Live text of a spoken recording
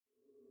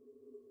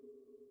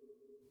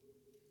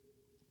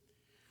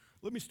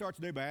Let me start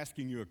today by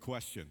asking you a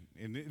question.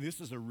 And this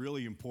is a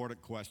really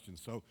important question,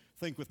 so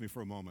think with me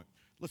for a moment.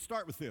 Let's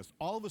start with this.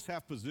 All of us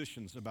have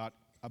positions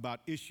about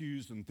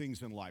issues and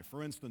things in life.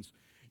 For instance,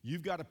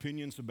 you've got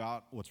opinions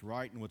about what's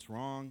right and what's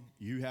wrong.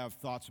 You have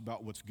thoughts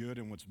about what's good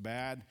and what's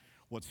bad,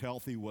 what's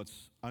healthy,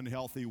 what's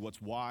unhealthy,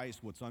 what's wise,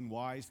 what's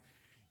unwise.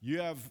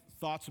 You have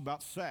thoughts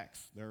about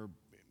sex. There are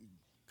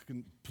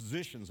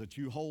positions that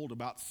you hold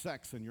about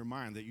sex in your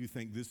mind that you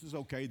think this is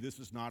okay, this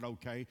is not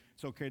okay.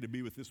 It's okay to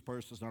be with this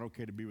person, it's not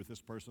okay to be with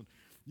this person.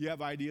 You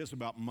have ideas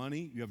about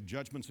money. You have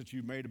judgments that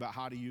you've made about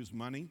how to use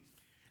money.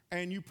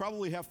 And you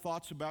probably have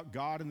thoughts about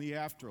God and the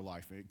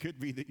afterlife. It could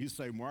be that you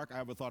say, Mark, I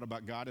have a thought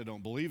about God. I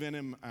don't believe in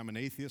him. I'm an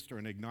atheist or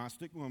an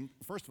agnostic. Well,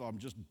 first of all, I'm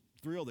just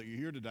thrilled that you're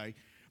here today.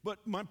 But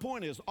my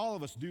point is, all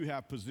of us do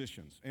have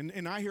positions.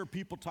 And I hear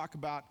people talk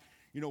about,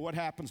 what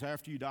happens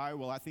after you die?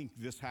 Well, I think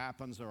this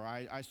happens, or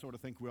I sort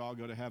of think we all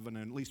go to heaven,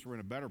 and at least we're in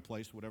a better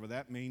place, whatever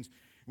that means.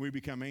 We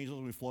become angels,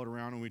 and we float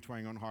around, and we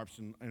twang on harps,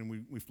 and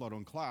we float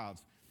on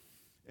clouds.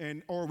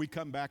 Or we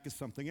come back as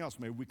something else.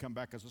 Maybe we come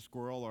back as a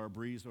squirrel, or a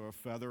breeze, or a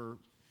feather,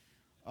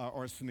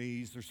 or a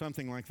sneeze, or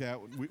something like that.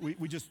 We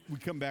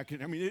come back.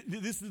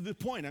 This is the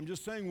point. I'm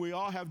just saying we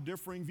all have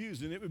differing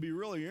views, and it would be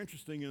really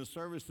interesting in a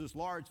service this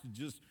large to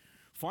just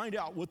find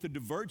out what the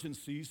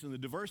divergencies and the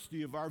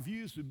diversity of our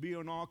views would be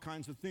on all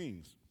kinds of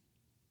things.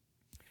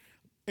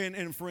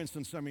 And for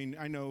instance,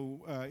 I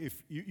know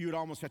if you would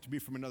almost have to be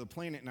from another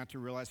planet not to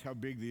realize how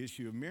big the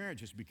issue of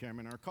marriage has become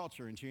in our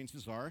culture. And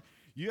chances are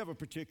you have a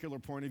particular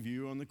point of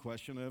view on the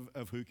question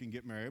of who can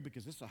get married,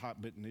 because it's a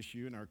hot-button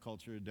issue in our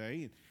culture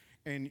today.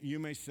 And you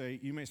may say,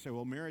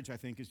 well, marriage, I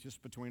think, is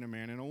just between a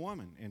man and a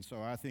woman. And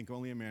so I think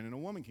only a man and a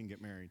woman can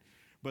get married.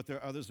 But there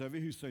are others of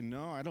you who say,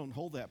 no, I don't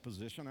hold that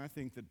position. I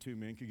think that two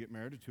men could get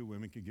married or two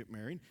women could get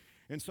married.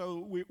 And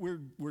so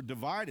we're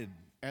divided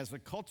as a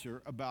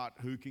culture about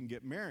who can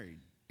get married.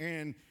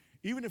 And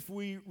even if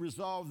we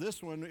resolve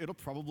this one, it'll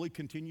probably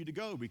continue to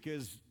go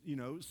because,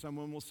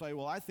 someone will say,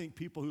 well, I think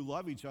people who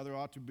love each other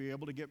ought to be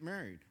able to get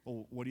married.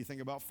 Well, what do you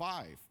think about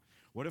 5?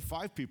 What if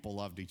 5 people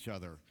loved each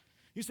other?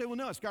 You say, well,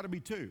 no, it's got to be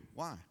 2.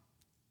 Why?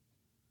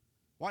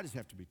 Why does it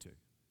have to be 2?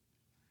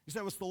 You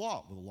say, what's the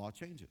law? Well, the law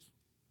changes.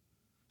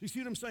 You see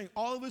what I'm saying?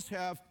 All of us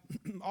have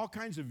all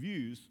kinds of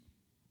views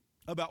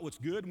about what's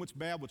good and what's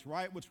bad, what's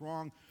right, what's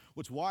wrong,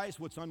 what's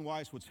wise, what's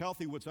unwise, what's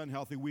healthy, what's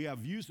unhealthy. We have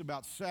views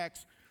about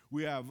sex.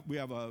 We have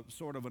a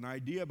sort of an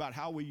idea about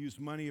how we use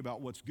money,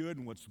 about what's good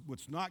and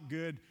what's not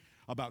good,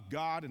 about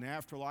God and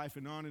afterlife,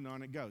 and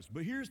on it goes.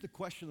 But here's the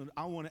question that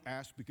I want to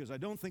ask, because I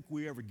don't think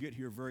we ever get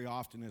here very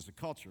often as a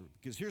culture,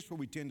 because here's where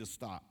we tend to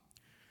stop.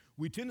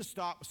 We tend to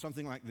stop with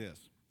something like this.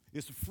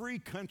 It's a free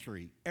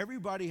country.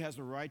 Everybody has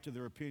a right to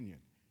their opinion.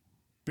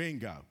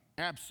 Bingo.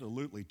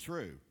 Absolutely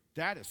true.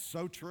 That is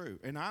so true.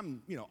 And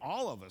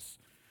all of us,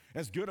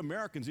 as good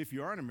Americans, if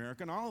you are an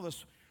American, all of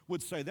us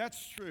would say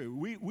that's true.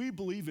 We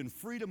believe in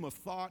freedom of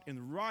thought and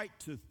the right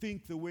to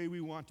think the way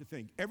we want to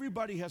think.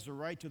 Everybody has a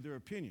right to their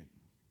opinion.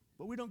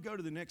 But we don't go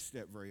to the next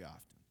step very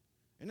often.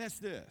 And that's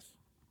this.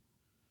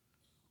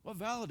 What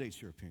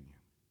validates your opinion?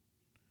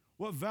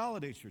 What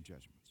validates your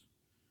judgments?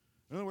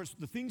 In other words,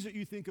 the things that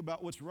you think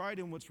about what's right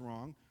and what's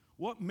wrong,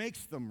 what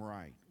makes them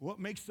right? What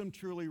makes them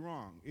truly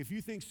wrong? If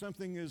you think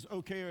something is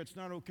okay or it's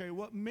not okay,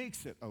 what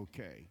makes it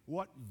okay?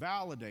 What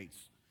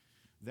validates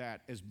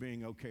that as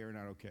being okay or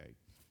not okay?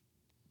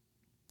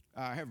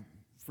 I have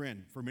a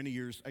friend for many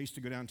years. I used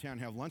to go downtown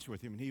and have lunch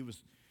with him, and he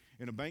was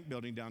in a bank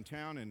building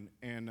downtown,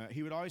 and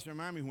he would always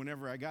remind me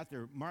whenever I got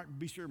there, Mark,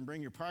 be sure and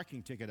bring your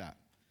parking ticket up,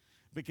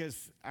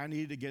 because I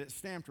needed to get it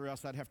stamped or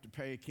else I'd have to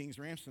pay a king's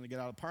ransom to get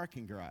out of the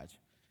parking garage.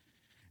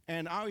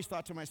 And I always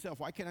thought to myself,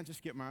 why can't I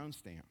just get my own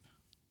stamp?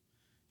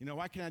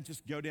 Why can't I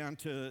just go down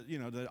to,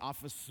 the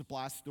office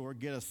supply store,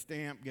 get a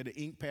stamp, get an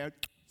ink pad,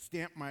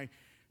 stamp my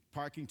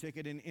parking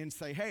ticket and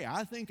say, hey,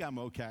 I think I'm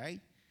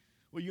okay.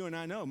 Well, you and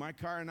I know my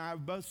car and I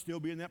would both still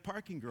be in that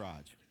parking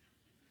garage.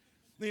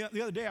 The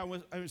other day,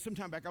 some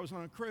time back, I was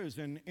on a cruise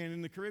and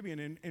in the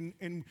Caribbean,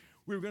 and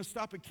we were going to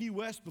stop at Key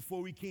West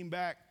before we came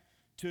back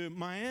to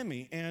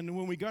Miami. And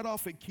when we got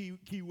off at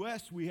Key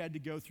West, we had to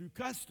go through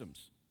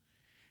customs.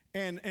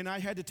 And I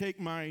had to take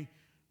my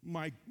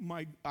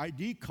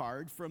ID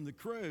card from the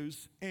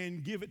cruise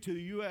and give it to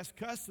the U.S.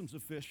 Customs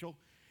official.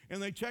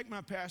 And they checked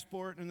my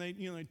passport, and they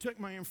took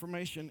my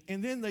information,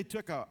 and then they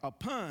took a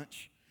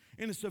punch.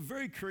 And it's a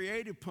very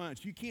creative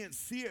punch. You can't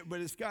see it, but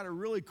it's got a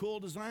really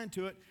cool design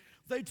to it.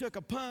 They took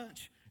a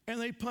punch,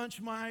 and they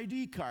punched my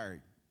ID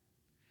card.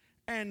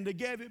 And they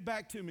gave it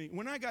back to me.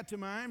 When I got to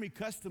Miami,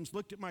 Customs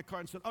looked at my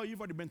card and said, oh, you've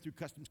already been through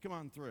Customs. Come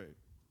on through.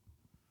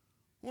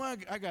 Well,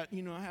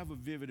 I have a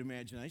vivid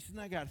imagination.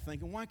 I got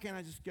thinking, why can't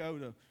I just go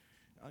to,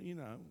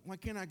 why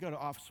can't I go to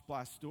office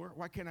supply store?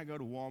 Why can't I go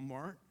to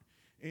Walmart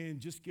and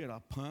just get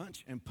a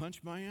punch and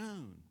punch my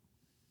own?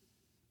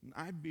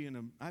 I'd be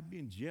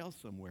in jail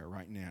somewhere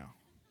right now.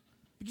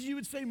 Because you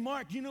would say,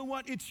 Mark, you know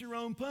what? It's your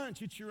own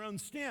punch. It's your own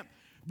stamp.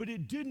 But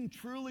it didn't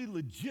truly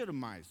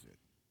legitimize it.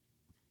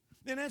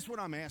 And that's what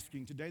I'm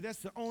asking today. That's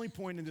the only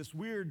point in this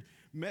weird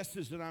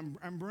message that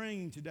I'm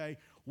bringing today.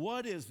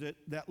 What is it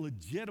that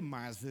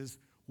legitimizes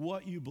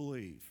what you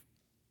believe?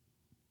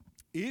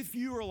 If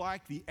you are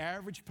like the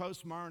average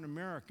postmodern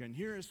American,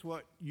 here's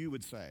what you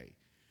would say.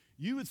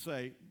 You would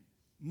say,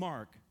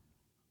 Mark,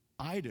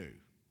 I do.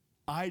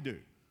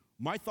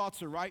 My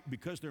thoughts are right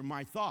because they're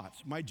my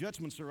thoughts. My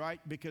judgments are right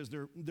because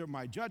they're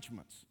my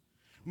judgments.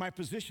 My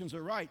positions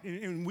are right,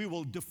 and we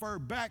will defer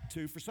back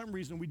to, for some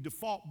reason, we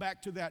default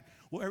back to that,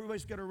 well,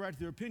 everybody's got a right to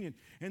their opinion.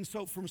 And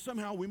so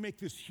somehow we make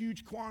this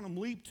huge quantum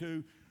leap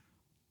to,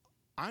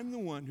 I'm the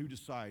one who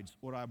decides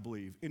what I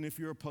believe. And if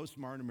you're a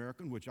postmodern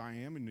American, which I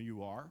am, and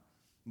you are,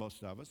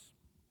 most of us,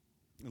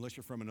 unless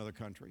you're from another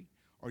country,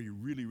 or you're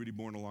really, really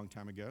born a long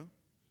time ago,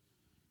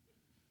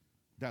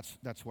 that's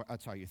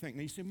how you think.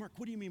 Now you say, Mark,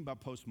 what do you mean by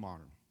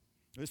postmodern?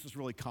 This is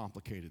really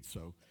complicated,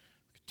 so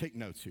take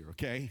notes here,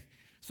 okay?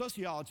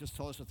 Sociologists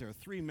tell us that there are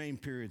three main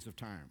periods of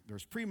time.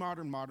 There's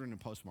pre-modern, modern, and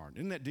postmodern.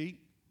 Isn't that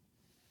deep?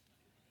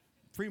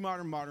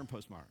 Pre-modern, modern,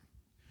 postmodern.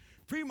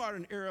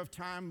 Pre-modern era of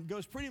time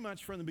goes pretty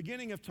much from the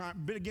beginning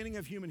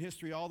of human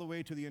history all the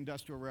way to the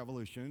Industrial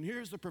Revolution. And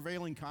here's the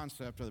prevailing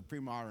concept of the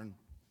pre-modern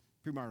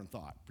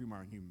thought,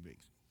 pre-modern human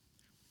beings.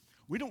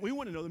 We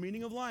want to know the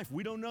meaning of life.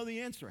 We don't know the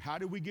answer. How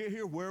did we get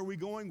here? Where are we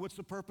going? What's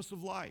the purpose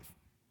of life?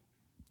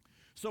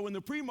 So in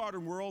the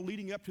pre-modern world,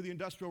 leading up to the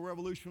Industrial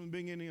Revolution from the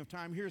beginning of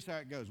time, here's how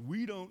it goes.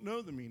 We don't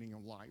know the meaning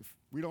of life.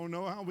 We don't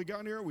know how we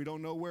got here. We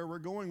don't know where we're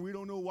going. We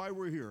don't know why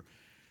we're here.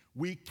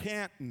 We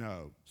can't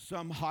know.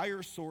 Some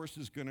higher source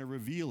is going to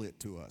reveal it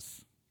to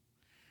us.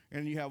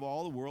 And you have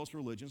all the world's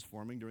religions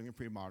forming during the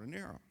pre-modern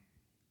era.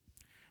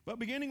 But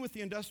beginning with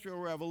the Industrial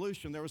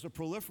Revolution, there was a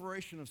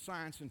proliferation of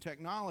science and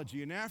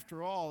technology. And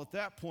after all, at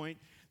that point,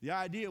 the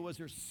idea was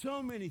there's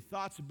so many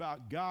thoughts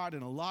about God,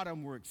 and a lot of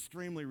them were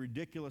extremely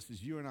ridiculous.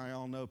 As you and I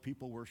all know,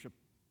 people worship,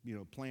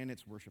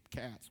 planets, worship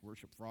cats,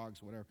 worship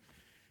frogs, whatever.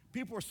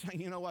 People were saying,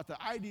 you know what,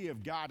 the idea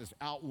of God is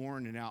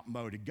outworn and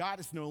outmoded. God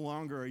is no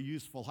longer a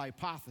useful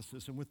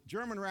hypothesis. And with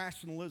German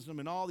rationalism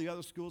and all the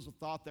other schools of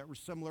thought that were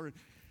similar,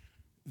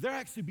 there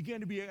actually began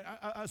to be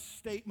a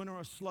statement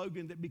or a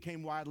slogan that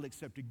became widely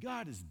accepted.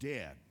 God is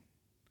dead.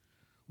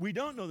 We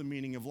don't know the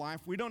meaning of life.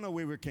 We don't know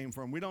where we came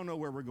from. We don't know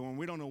where we're going.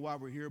 We don't know why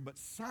we're here, but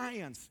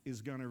science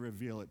is going to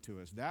reveal it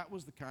to us. That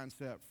was the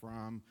concept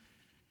from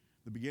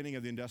the beginning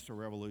of the Industrial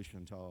Revolution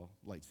until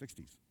late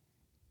 60s.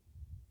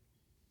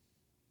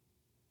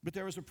 But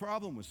there was a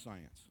problem with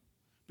science,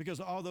 because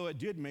although it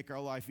did make our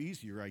life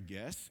easier, I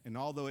guess, and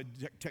although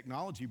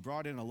technology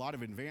brought in a lot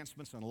of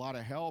advancements and a lot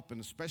of help, and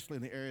especially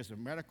in the areas of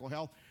medical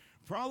health,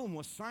 the problem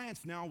was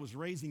science now was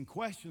raising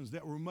questions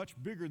that were much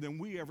bigger than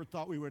we ever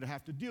thought we would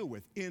have to deal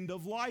with.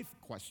 End-of-life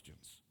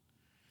questions.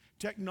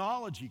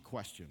 Technology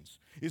questions.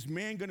 Is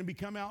man going to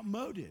become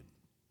outmoded?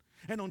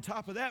 And on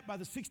top of that, by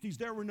the 60s,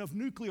 there were enough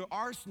nuclear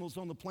arsenals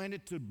on the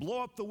planet to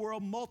blow up the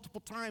world multiple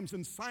times,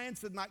 and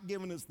science had not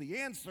given us the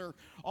answer.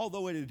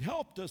 Although it had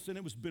helped us and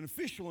it was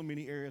beneficial in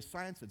many areas,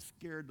 science had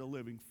scared the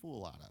living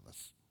fool out of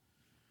us.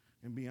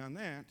 And beyond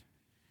that,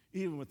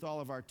 even with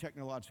all of our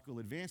technological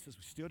advances,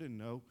 we still didn't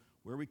know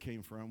where we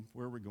came from,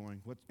 where we're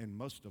going, and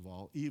most of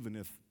all, even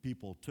if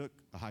people took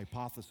a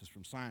hypothesis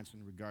from science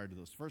in regard to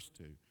those first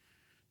two,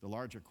 the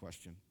larger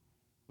question,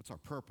 what's our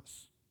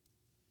purpose?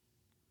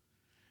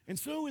 And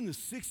so in the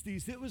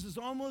 60s, it was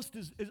almost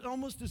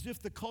as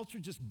if the culture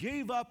just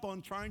gave up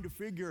on trying to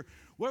figure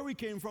where we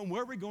came from,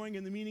 where we're going,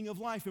 and the meaning of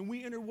life. And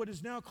we enter what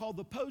is now called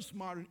the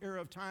postmodern era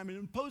of time. And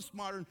in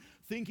postmodern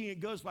thinking, it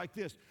goes like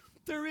this.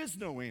 There is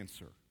no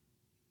answer.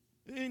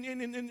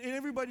 And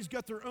everybody's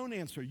got their own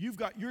answer. You've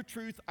got your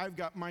truth, I've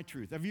got my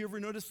truth. Have you ever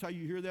noticed how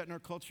you hear that in our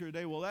culture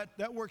today? Well,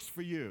 that works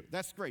for you.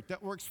 That's great.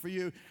 That works for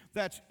you.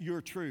 That's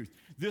your truth.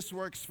 This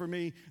works for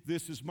me.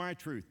 This is my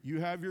truth. You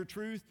have your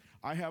truth.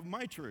 I have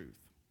my truth.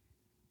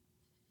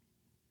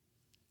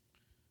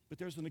 But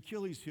there's an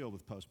Achilles heel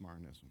with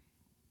postmodernism.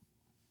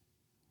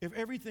 If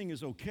everything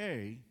is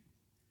okay,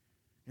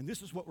 and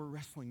this is what we're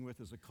wrestling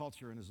with as a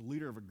culture and as a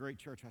leader of a great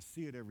church, I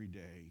see it every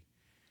day.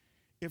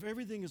 If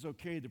everything is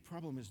okay, the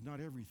problem is not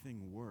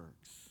everything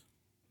works.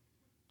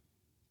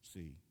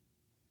 See,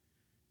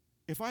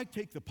 if I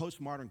take the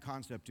postmodern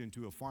concept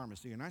into a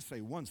pharmacy and I say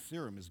one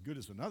serum is good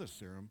as another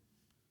serum,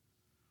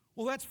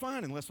 well, that's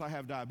fine unless I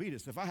have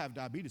diabetes. If I have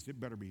diabetes, it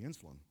better be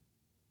insulin.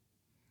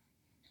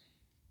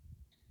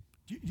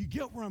 You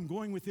get where I'm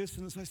going with this?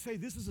 And as I say,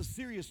 this is a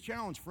serious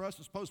challenge for us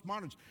as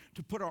postmoderns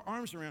to put our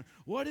arms around.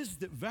 What is it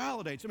that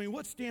validates? I mean,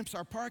 what stamps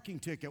our parking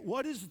ticket?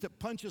 What is it that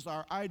punches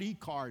our ID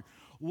card?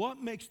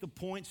 What makes the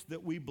points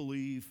that we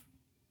believe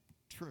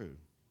true?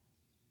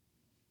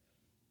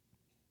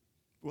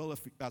 Well,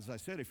 as I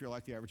said, if you're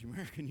like the average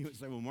American, you would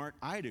say, well, Mark,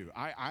 I do.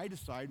 I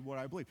decide what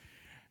I believe.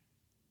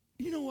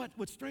 You know what?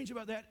 What's strange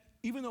about that?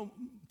 Even though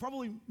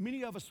probably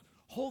many of us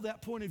hold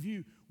that point of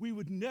view, we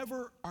would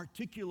never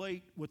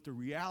articulate what the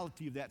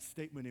reality of that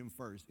statement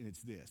infers, and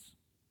it's this.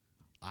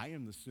 I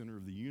am the center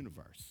of the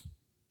universe.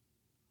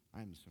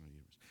 I am the center of the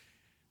universe.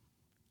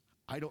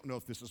 I don't know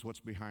if this is what's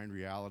behind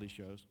reality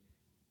shows,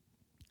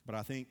 but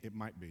I think it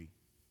might be.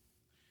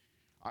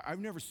 I've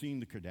never seen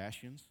the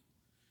Kardashians,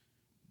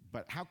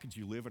 but how could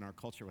you live in our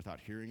culture without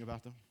hearing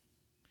about them?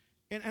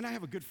 And I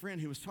have a good friend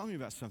who was telling me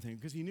about something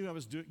because he knew I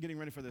was getting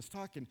ready for this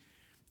talk. And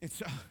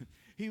so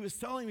he was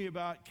telling me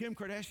about Kim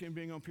Kardashian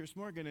being on Piers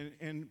Morgan.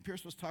 And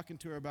Piers was talking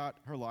to her about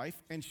her life.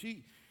 And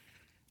she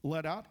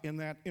let out in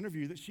that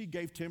interview that she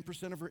gave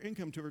 10% of her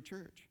income to her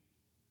church.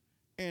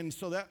 And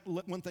so that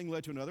one thing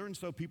led to another. And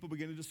so people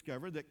began to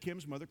discover that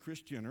Kim's mother,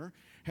 Kris Jenner,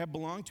 had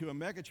belonged to a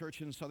mega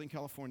church in Southern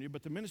California.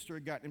 But the minister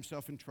had gotten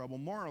himself in trouble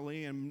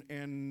morally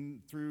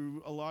and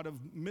through a lot of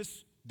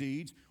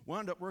misdeeds,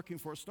 wound up working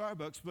for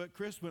Starbucks, but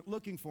Kris went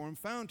looking for him,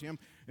 found him,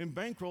 and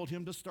bankrolled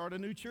him to start a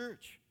new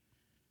church.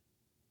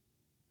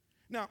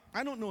 Now,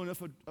 I don't know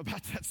enough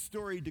about that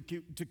story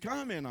to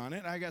comment on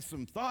it. I got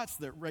some thoughts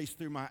that race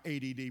through my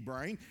ADD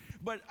brain,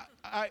 but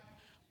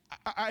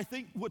I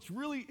think what's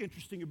really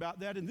interesting about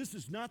that, and this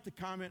is not the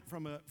comment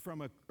from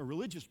a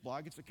religious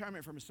blog, it's a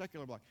comment from a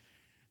secular blog.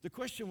 The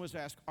question was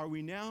asked, are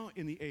we now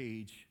in the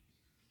age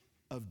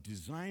of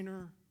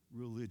designer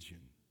religion?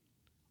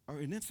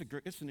 And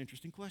it's an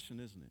interesting question,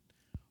 isn't it?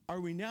 Are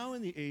we now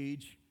in the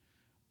age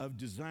of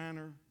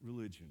designer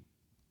religion?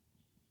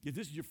 If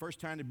this is your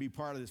first time to be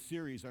part of this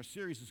series, our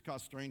series is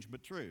called Strange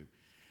But True.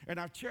 And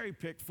I've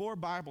cherry-picked 4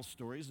 Bible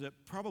stories that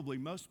probably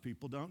most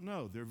people don't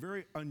know. They're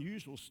very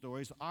unusual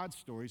stories, odd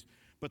stories,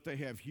 but they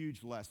have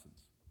huge lessons.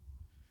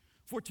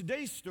 For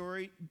today's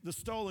story, The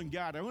Stolen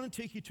God, I want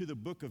to take you to the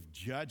book of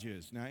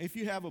Judges. Now, if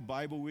you have a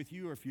Bible with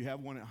you or if you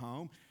have one at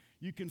home,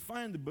 you can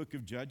find the book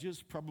of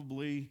Judges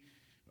probably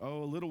a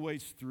little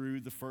ways through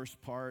the first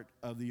part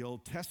of the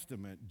Old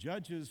Testament.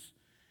 Judges,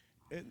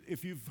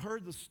 if you've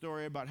heard the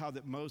story about how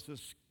that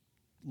Moses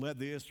led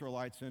the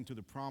Israelites into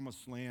the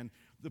promised land,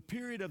 the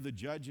period of the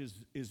Judges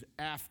is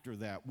after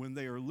that, when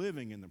they are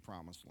living in the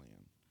promised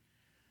land.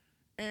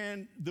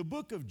 And the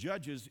book of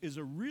Judges is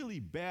a really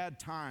bad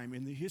time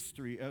in the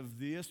history of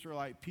the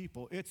Israelite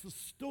people. It's a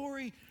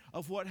story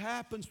of what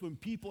happens when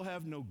people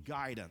have no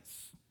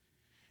guidance.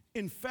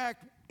 In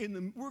fact,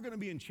 we're going to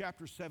be in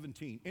chapter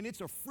 17, and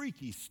it's a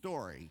freaky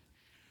story.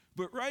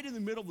 But right in the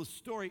middle of the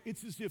story,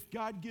 it's as if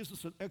God gives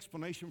us an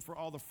explanation for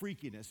all the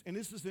freakiness. And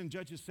this is in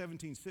Judges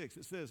 17:6.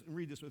 It says, and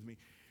read this with me,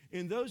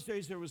 in those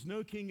days there was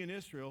no king in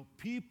Israel.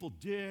 People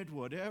did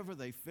whatever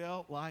they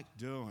felt like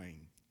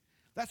doing.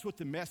 That's what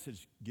the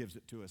Message gives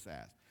it to us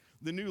as.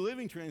 The New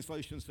Living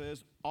Translation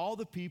says, all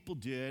the people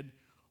did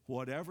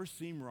whatever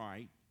seemed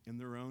right in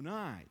their own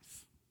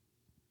eyes.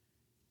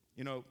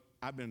 You know,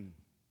 I've been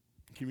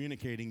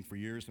communicating for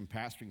years and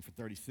pastoring for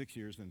 36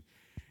 years,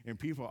 and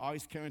people are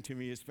always coming to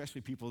me, especially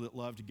people that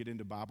love to get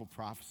into Bible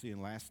prophecy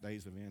and last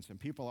days events, and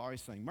people are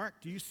always saying, Mark,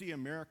 do you see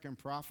America in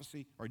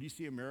prophecy, or do you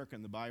see America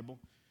in the Bible?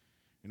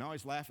 And I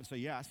always laugh and say,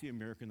 yeah, I see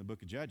America in the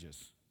book of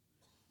Judges,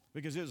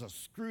 because it was a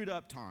screwed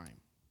up time.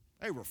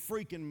 They were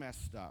freaking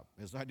messed up,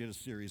 as I did a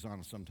series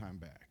on some time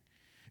back.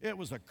 It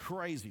was a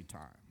crazy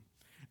time.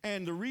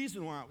 And the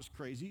reason why it was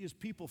crazy is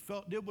people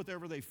did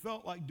whatever they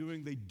felt like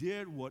doing. They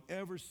did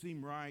whatever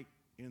seemed right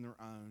in their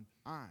own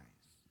eyes.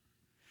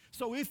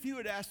 So if you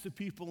had asked the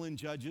people in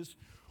Judges,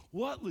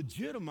 what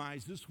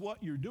legitimizes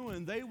what you're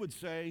doing, they would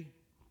say,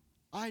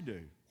 I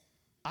do.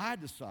 I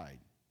decide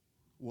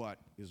what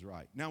is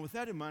right. Now, with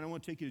that in mind, I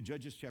want to take you to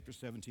Judges chapter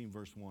 17,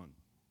 verse 1.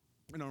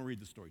 And I'll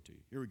read the story to you.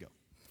 Here we go.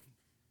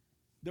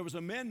 There was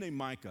a man named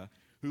Micah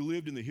who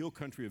lived in the hill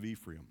country of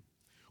Ephraim.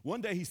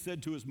 One day he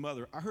said to his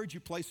mother, I heard you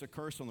place a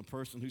curse on the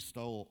person who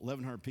stole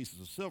 1,100 pieces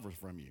of silver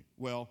from you.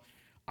 Well,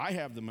 I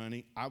have the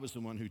money. I was the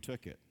one who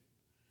took it.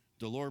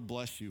 The Lord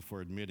bless you for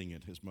admitting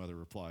it, his mother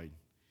replied.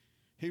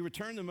 He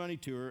returned the money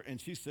to her, and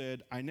she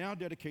said, I now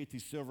dedicate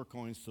these silver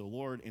coins to the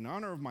Lord. In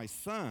honor of my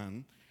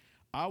son,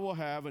 I will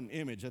have an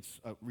image.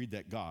 Read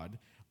that, God.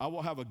 I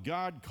will have a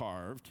God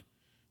carved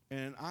and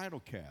an idol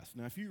cast.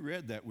 Now, if you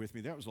read that with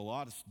me, that was a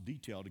lot of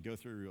detail to go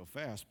through real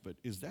fast, but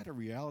is that a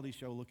reality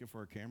show looking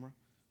for a camera?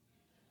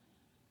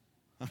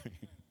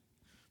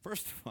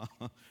 First of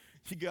all,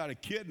 you got a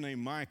kid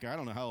named Micah. I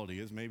don't know how old he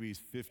is. Maybe he's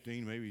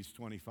 15, maybe he's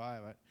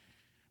 25.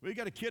 We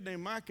got a kid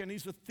named Micah, and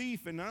he's a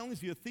thief. And not only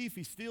is he a thief,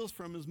 he steals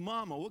from his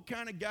mama. What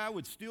kind of guy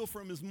would steal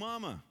from his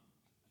mama?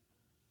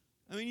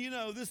 I mean, you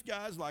know, this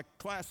guy's like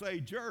class A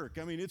jerk.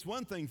 I mean, it's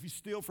one thing if you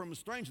steal from a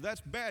stranger. That's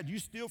bad. You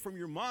steal from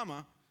your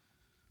mama.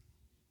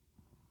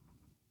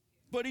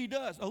 But he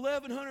does.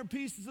 1,100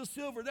 pieces of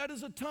silver. That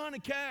is a ton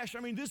of cash. I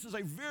mean, this is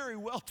a very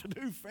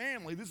well-to-do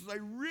family. This is a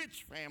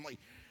rich family.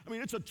 I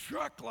mean, it's a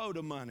truckload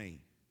of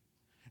money.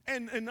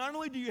 And not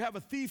only do you have a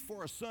thief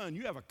for a son,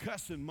 you have a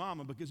cussing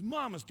mama, because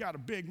mama's got a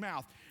big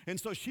mouth. And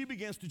so she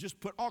begins to just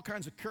put all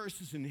kinds of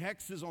curses and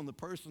hexes on the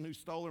person who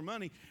stole her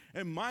money.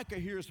 And Micah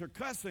hears her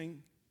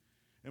cussing,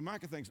 and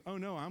Micah thinks, oh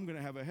no, I'm going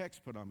to have a hex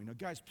put on me. Now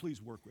guys,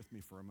 please work with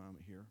me for a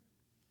moment here.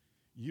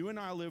 You and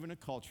I live in a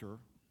culture,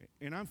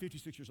 and I'm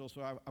 56 years old,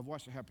 so I've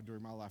watched it happen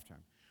during my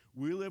lifetime.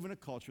 We live in a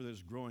culture that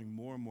is growing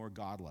more and more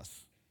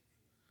godless.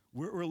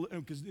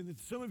 Because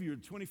some of you are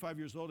 25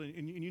 years old,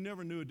 and you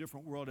never knew a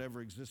different world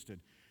ever existed.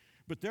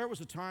 But there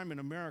was a time in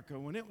America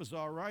when it was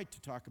all right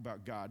to talk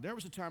about God. There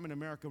was a time in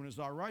America when it was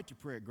all right to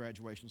pray at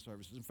graduation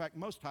services. In fact,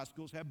 most high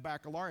schools have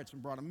baccalaureates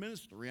and brought a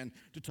minister in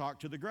to talk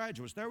to the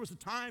graduates. There was a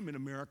time in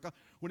America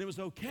when it was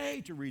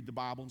okay to read the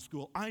Bible in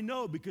school. I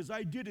know because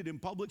I did it in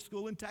public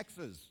school in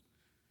Texas.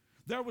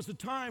 There was a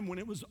time when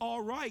it was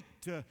all right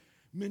to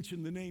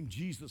mention the name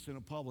Jesus in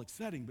a public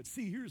setting. But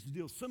see, here's the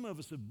deal. Some of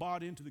us have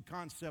bought into the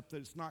concept that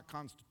it's not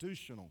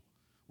constitutional.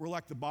 We're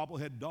like the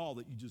bobblehead doll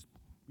that you just,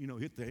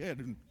 hit the head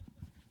and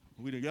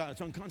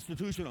it's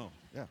unconstitutional.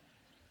 Yeah.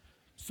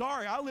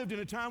 Sorry, I lived in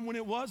a time when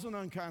it wasn't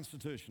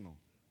unconstitutional.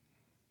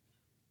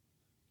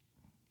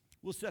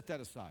 We'll set that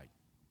aside.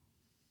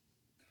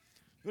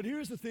 But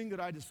here's the thing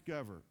that I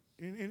discover.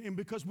 And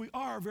because we're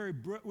a very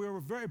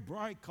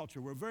bright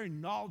culture, we're a very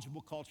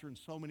knowledgeable culture in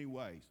so many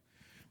ways.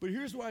 But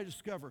here's what I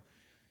discover.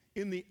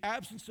 In the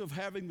absence of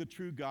having the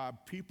true God,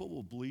 people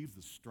will believe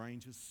the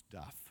strangest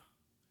stuff.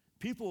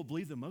 People will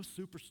believe the most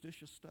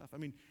superstitious stuff. I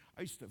mean,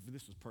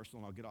 this is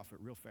personal, I'll get off it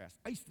real fast.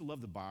 I used to love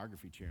the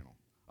Biography channel.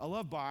 I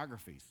love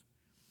biographies.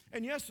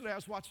 And yesterday I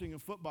was watching a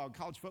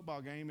college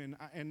football game,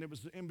 and it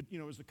was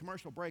a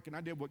commercial break, and I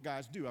did what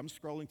guys do. I'm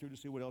scrolling through to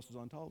see what else is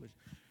on television.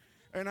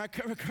 And I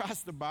come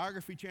across the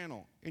Biography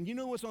channel. And you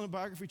know what's on the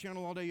Biography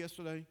channel all day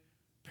yesterday?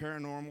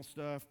 Paranormal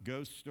stuff,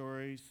 ghost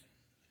stories,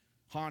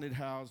 haunted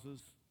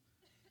houses,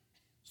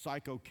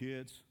 psycho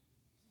kids.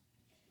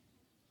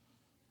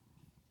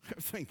 I'm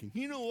thinking,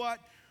 you know what?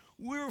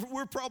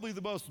 We're probably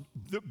the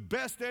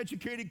best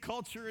educated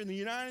culture in the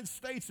United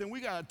States, and we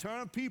got a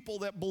ton of people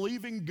that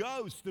believe in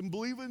ghosts and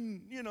believe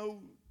in,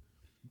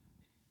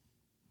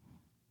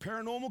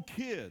 paranormal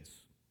kids.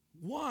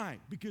 Why?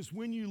 Because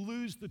when you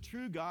lose the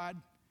true God,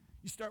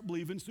 you start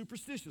believing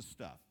superstitious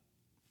stuff.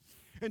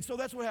 And so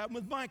that's what happened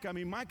with Micah. I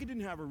mean, Micah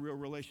didn't have a real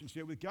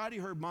relationship with God. He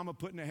heard Mama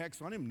putting a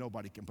hex on him.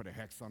 Nobody can put a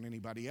hex on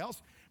anybody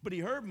else. But he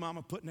heard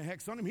Mama putting a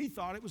hex on him. He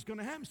thought it was going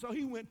to happen. So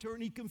he went to her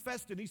and he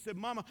confessed it. He said,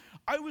 Mama,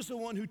 I was the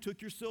one who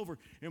took your silver.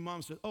 And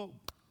Mama said, oh,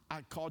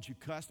 I called you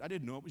cussed. I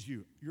didn't know it was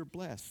you. You're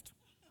blessed.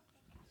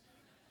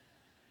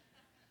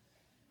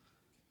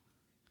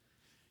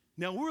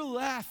 Now, we're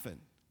laughing.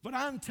 But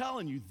I'm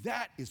telling you,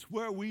 that is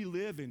where we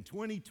live in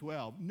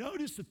 2012.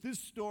 Notice that this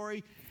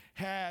story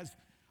has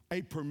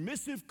a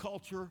permissive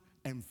culture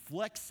and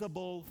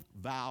flexible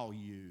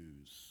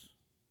values.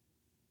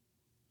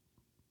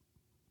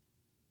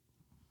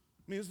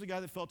 I mean, this is a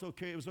guy that felt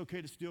okay. It was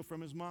okay to steal from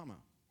his mama.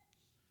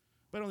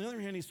 But on the other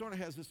hand, he sort of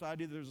has this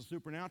idea that there's a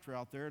supernatural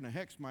out there and a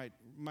hex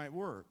might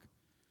work.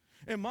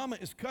 And Mama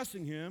is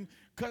cussing him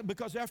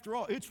because, after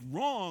all, it's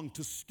wrong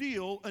to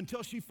steal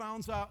until she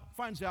finds out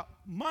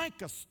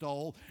Micah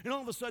stole, and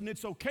all of a sudden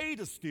it's okay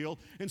to steal.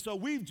 And so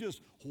we've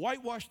just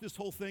whitewashed this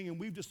whole thing, and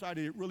we've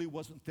decided it really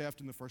wasn't theft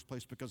in the first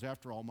place because,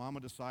 after all, Mama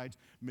decides,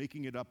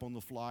 making it up on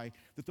the fly,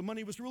 that the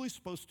money was really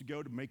supposed to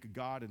go to make a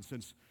god, and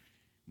since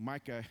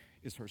Micah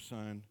is her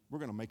son, we're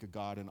going to make a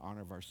god in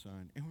honor of our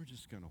son, and we're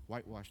just going to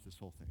whitewash this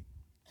whole thing.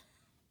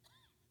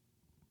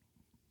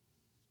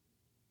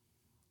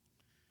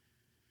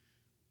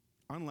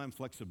 Online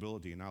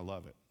flexibility, and I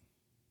love it.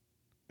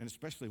 And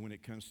especially when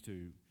it comes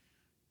to,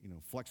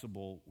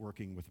 flexible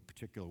working with a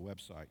particular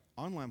website.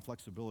 Online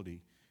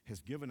flexibility has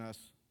given us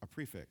a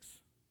prefix.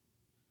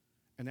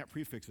 And that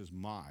prefix is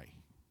my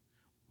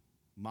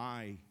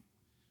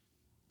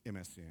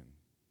MSN,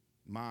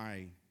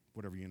 my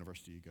whatever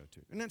university you go to.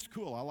 And that's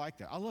cool. I like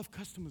that. I love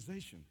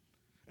customization.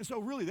 And so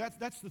really,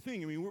 that's the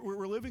thing. I mean,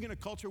 we're living in a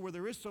culture where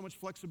there is so much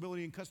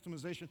flexibility and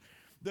customization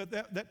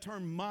that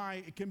term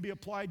 "my" it can be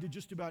applied to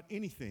just about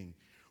anything.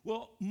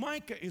 Well,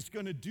 Micah is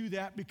going to do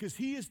that because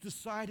he has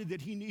decided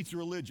that he needs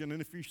religion.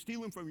 And if you're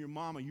stealing from your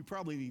mama, you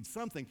probably need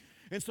something.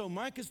 And so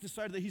Micah's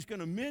decided that he's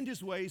going to mend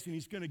his ways and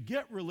he's going to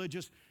get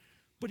religious,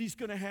 but he's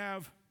going to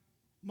have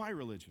my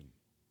religion.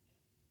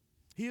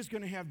 He is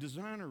going to have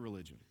designer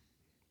religion.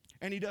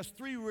 And he does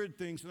three weird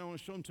things, and I want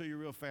to show them to you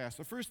real fast.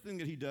 The first thing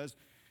that he does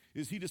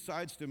is he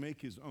decides to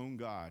make his own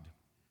God.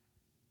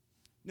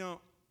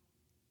 Now,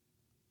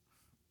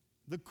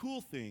 the cool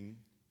thing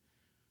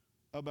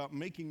about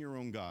making your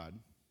own God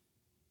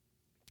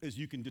is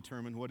you can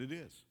determine what it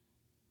is.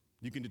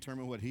 You can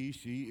determine what he,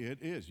 she, it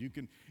is.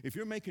 If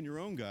you're making your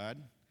own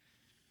God,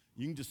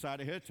 you can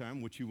decide ahead of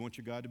time what you want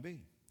your God to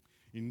be.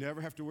 You never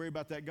have to worry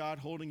about that God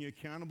holding you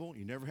accountable.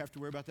 You never have to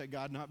worry about that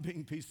God not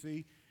being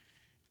PC.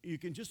 You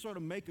can just sort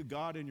of make a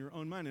God in your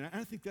own mind. And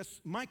I think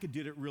Micah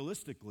did it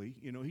realistically.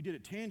 He did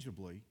it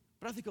tangibly.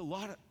 But I think a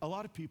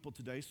lot of people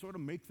today sort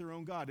of make their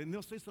own God. And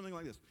they'll say something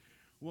like this.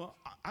 Well,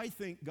 I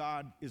think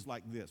God is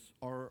like this.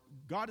 Or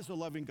God is a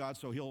loving God,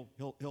 so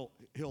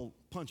he'll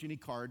punch any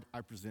card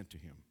I present to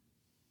him.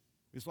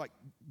 It's like,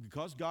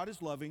 because God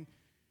is loving,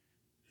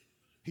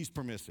 he's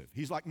permissive.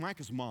 He's like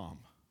Micah's mom.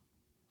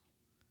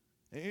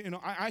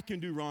 I can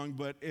do wrong,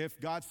 but if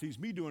God sees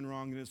me doing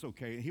wrong, then it's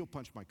okay. And he'll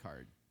punch my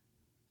card.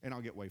 And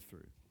I'll get waved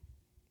through.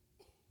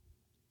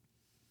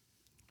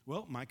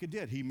 Well, Micah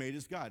did. He made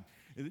his God.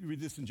 Read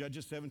this in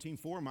Judges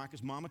 17:4.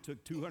 Micah's mama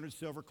took 200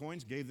 silver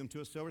coins, gave them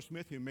to a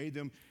silversmith who made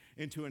them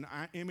into an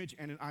image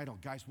and an idol.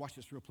 Guys, watch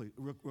this real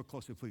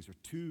closely, please. There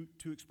are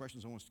two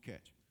expressions I want us to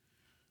catch.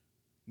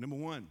 Number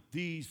one,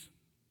 these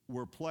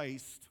were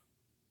placed.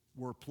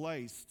 Number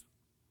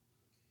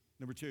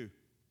two,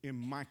 in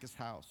Micah's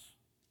house.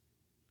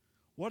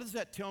 What does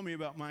that tell me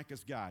about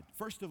Micah's God?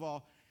 First of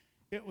all,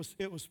 it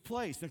was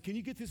placed. Now, can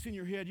you get this in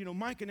your head? You know,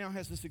 Micah now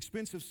has this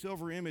expensive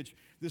silver image,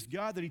 this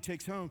God that he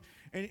takes home,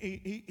 and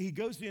he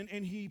goes in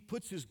and he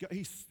puts his God.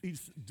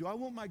 Do I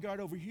want my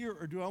God over here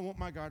or do I want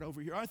my God over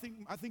here? I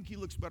think he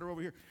looks better over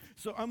here.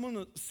 So I'm going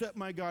to set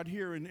my God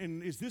here.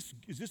 And is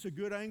this a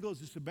good angle? Is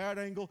this a bad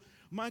angle?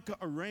 Micah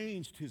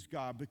arranged his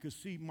God because,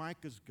 see,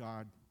 Micah's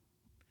God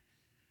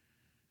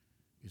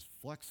is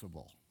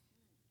flexible.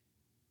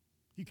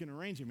 You can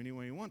arrange him any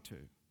way you want to.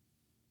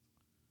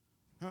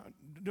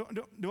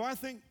 Do I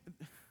think,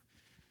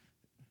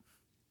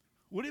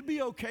 would it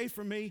be okay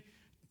for me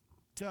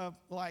to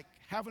like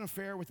have an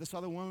affair with this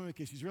other woman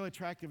because she's really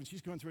attractive and she's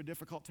going through a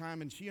difficult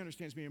time and she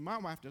understands me and my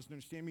wife doesn't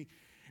understand me?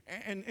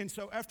 And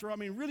so after all, I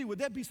mean, really, would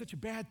that be such a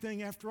bad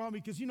thing after all?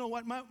 Because you know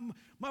what? My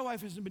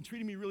wife hasn't been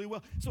treating me really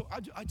well. So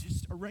I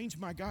just arranged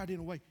my God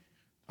in a way,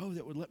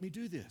 that would let me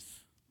do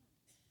this.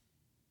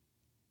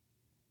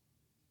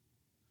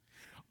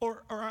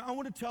 Or I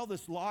want to tell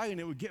this lie and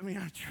it would get me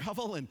out of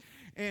trouble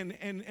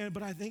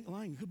but I think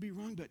lying could be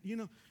wrong. But you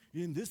know,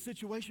 in this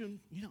situation,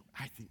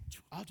 I think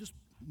I'll just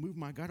move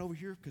my God over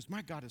here because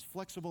my God is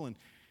flexible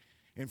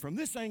and from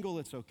this angle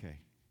it's okay.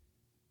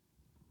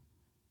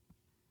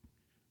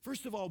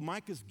 First of all,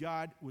 Micah's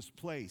God was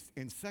placed,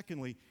 and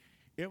secondly,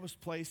 it was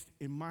placed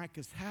in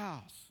Micah's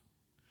house.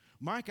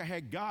 Micah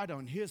had God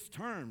on his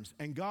terms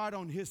and God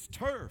on his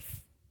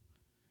turf.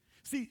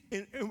 See,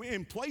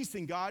 in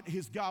placing God,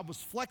 his God was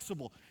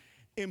flexible.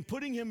 In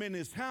putting him in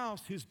his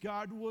house, his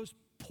God was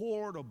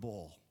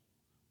portable.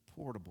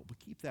 Portable, but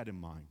keep that in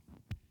mind.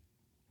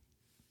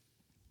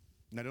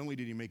 Not only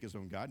did he make his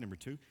own God, number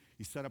two,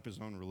 he set up his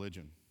own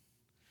religion.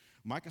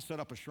 Micah set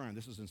up a shrine.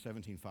 This is in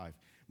 17:5.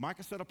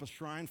 Micah set up a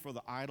shrine for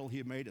the idol he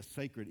had made, a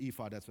sacred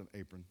ephod. That's an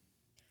apron.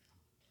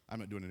 I'm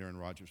not doing an Aaron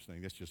Rodgers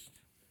thing. That's just,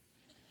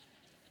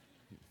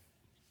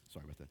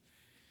 sorry about that.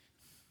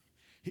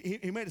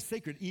 He made a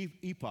sacred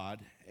ephod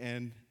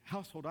and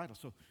household idol.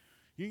 So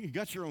you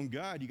got your own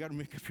God. You got to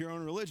make up your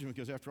own religion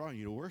because after all, you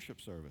need a worship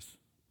service.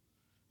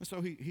 And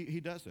so he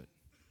does it.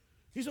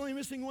 He's only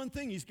missing one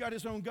thing. He's got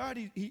his own God.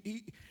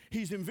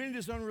 He's invented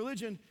his own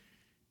religion,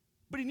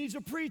 but he needs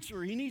a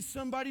preacher. He needs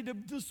somebody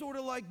to sort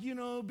of like,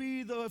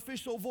 be the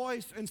official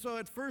voice. And so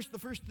the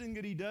first thing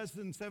that he does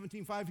in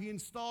 17:5, he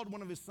installed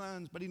one of his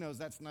sons, but he knows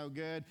that's no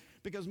good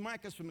because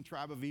Micah's from the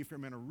tribe of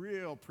Ephraim and a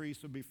real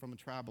priest would be from the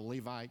tribe of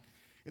Levite.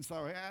 And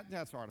so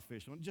that's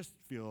artificial. It just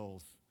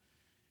feels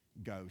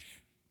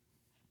gauche.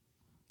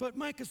 But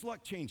Micah's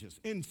luck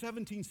changes. In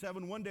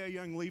 17:7, one day a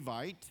young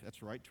Levite,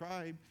 that's right,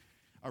 tribe,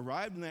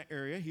 arrived in that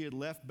area. He had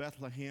left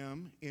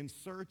Bethlehem in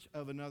search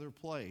of another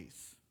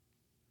place.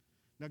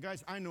 Now,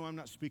 guys, I know I'm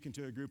not speaking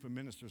to a group of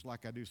ministers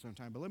like I do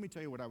sometimes, but let me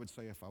tell you what I would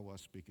say if I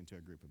was speaking to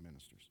a group of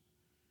ministers.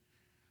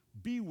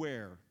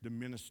 Beware the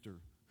minister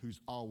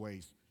who's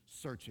always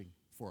searching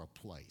for a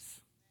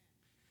place.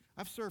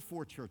 I've served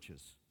 4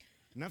 churches.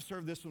 And I've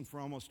served this one for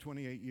almost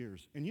 28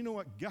 years. And you know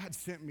what? God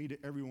sent me to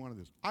every one of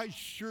those. I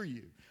assure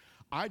you,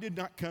 I did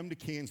not come to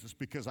Kansas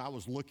because I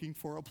was looking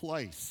for a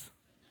place.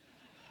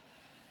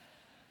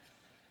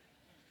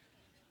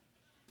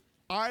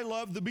 I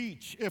love the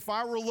beach. If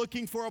I were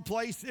looking for a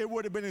place, it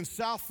would have been in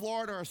South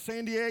Florida or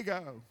San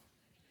Diego.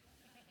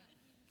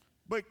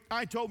 But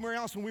I told Mary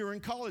Alice when we were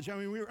in college, I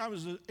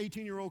was an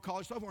 18-year-old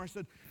college sophomore, I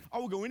said, I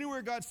will go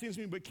anywhere God sends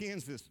me but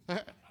Kansas.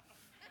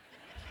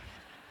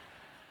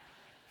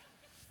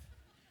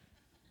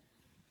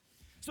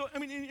 So,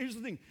 here's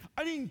the thing.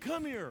 I didn't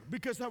come here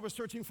because I was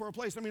searching for a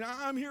place.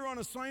 I'm here on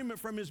assignment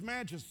from His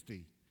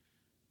Majesty.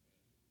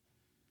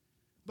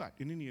 But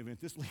in any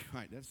event, this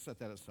Levite, let's set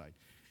that aside.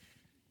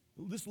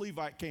 This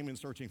Levite came in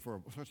searching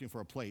for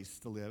a place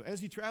to live.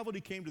 As he traveled,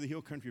 he came to the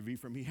hill country of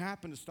Ephraim. He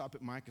happened to stop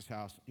at Micah's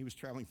house. He was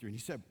traveling through, and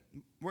he said,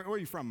 where are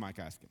you from,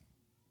 Micah asked him.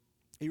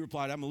 He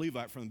replied, I'm a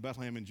Levite from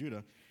Bethlehem in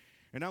Judah,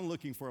 and I'm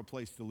looking for a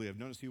place to live.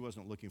 Notice he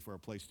wasn't looking for a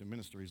place to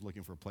minister. He's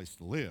looking for a place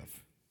to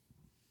live.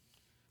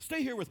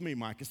 Stay here with me,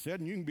 Micah said,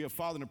 and you can be a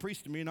father and a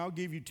priest to me, and I'll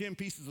give you 10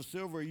 pieces of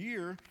silver a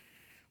year,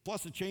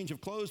 plus a change of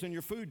clothes and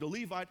your food. The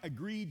Levite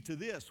agreed to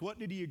this. What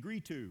did he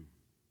agree to?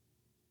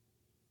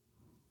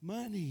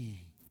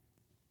 Money.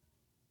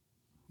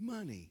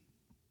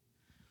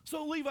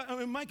 So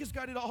Micah's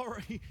got it all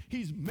right.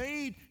 He's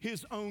made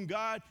his own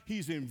God.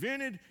 He's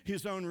invented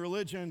his own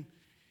religion.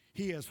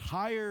 He has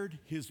hired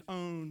his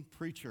own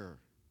preacher.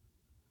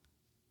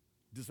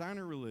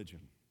 Designer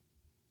religion.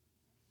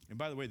 And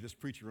by the way, this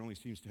preacher only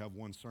seems to have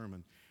one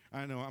sermon.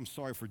 I know, I'm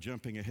sorry for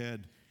jumping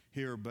ahead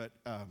here, but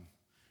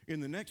in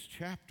the next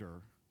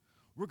chapter,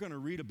 we're going to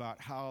read about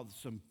how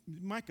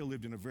Micah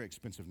lived in a very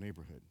expensive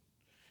neighborhood.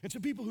 And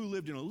some people who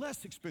lived in a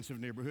less expensive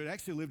neighborhood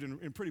actually lived in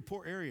a pretty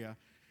poor area.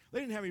 They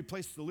didn't have any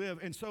place to live.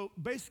 And so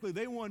basically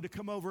they wanted to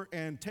come over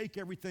and take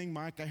everything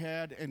Micah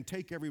had and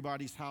take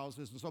everybody's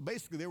houses. And so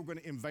basically they were going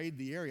to invade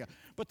the area.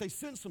 But they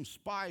sent some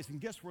spies,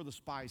 and guess where the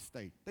spies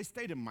stayed? They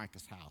stayed in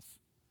Micah's house.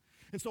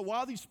 And so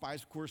while these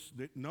spies, of course,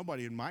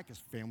 nobody in Micah's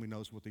family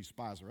knows what these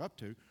spies are up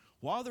to.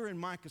 While they're in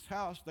Micah's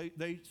house,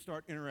 they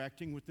start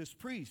interacting with this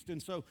priest.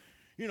 And so,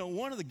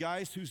 one of the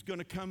guys who's going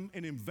to come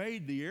and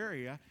invade the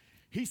area,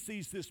 he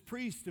sees this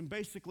priest, and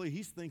basically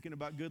he's thinking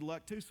about good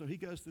luck too. So he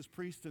goes to this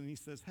priest and he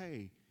says,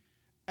 hey,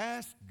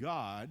 ask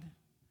God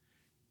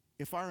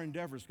if our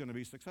endeavor is going to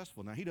be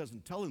successful. Now, he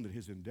doesn't tell him that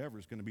his endeavor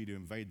is going to be to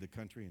invade the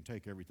country and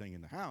take everything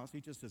in the house.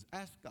 He just says,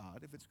 ask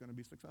God if it's going to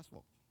be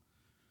successful.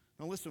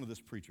 Now, listen to this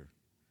preacher.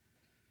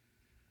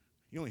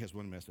 He only has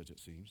one message, it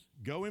seems.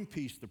 Go in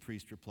peace, the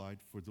priest replied,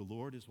 for the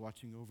Lord is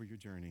watching over your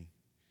journey.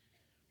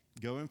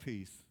 Go in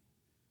peace.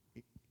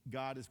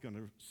 God is going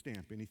to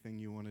stamp anything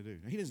you want to do.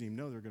 Now, he doesn't even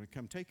know they're going to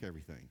come take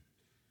everything.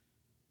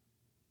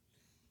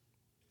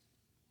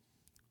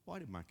 Why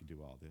did Micah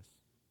do all this?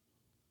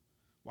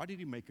 Why did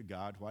he make a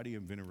God? Why did he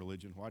invent a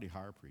religion? Why did he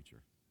hire a preacher?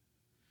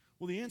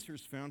 Well, the answer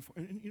is found,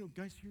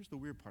 guys, here's the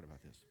weird part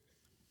about this.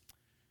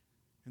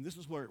 And this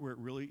is where it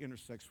really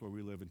intersects where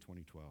we live in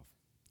 2012.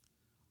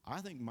 I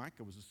think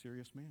Micah was a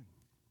serious man.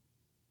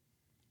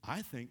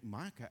 I think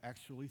Micah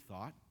actually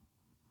thought,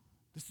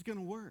 this is going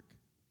to work.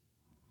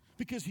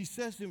 Because he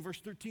says in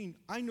verse 13,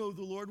 I know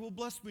the Lord will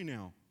bless me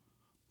now.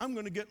 I'm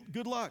going to get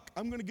good luck.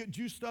 I'm going to get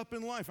juiced up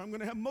in life. I'm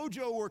going to have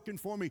mojo working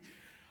for me.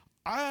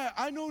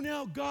 I know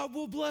now God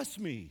will bless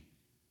me.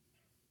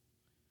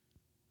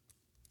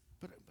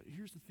 But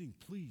here's the thing.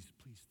 Please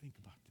think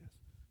about this.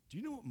 Do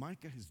you know what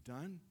Micah has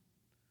done?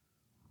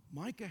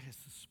 Micah has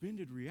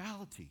suspended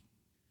reality.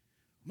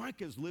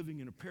 Micah is living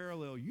in a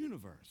parallel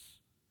universe.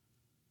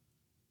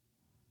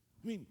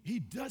 I mean, he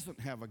doesn't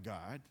have a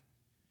God.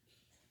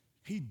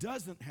 He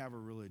doesn't have a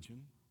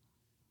religion.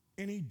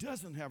 And he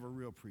doesn't have a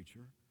real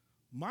preacher.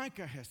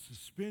 Micah has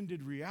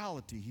suspended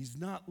reality. He's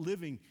not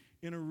living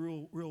in a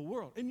real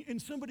world.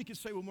 And somebody could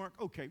say, well, Mark,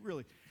 okay,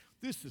 really,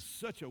 this is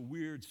such a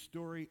weird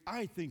story.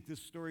 I think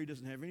this story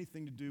doesn't have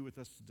anything to do with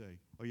us today.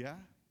 Oh, yeah?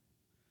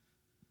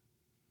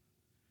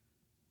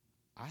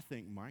 I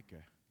think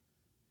Micah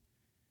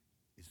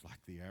is like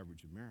the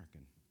average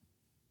American.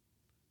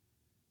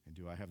 And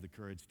do I have the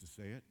courage to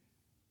say it?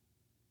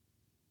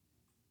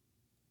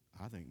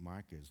 I think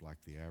Micah is like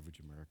the average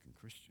American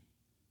Christian.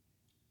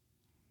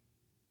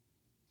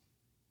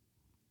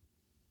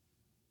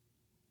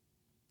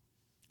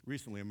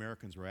 Recently,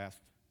 Americans were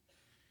asked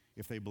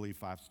if they believe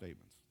 5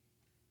 statements.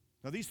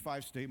 Now, these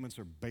 5 statements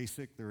are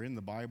basic. They're in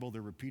the Bible.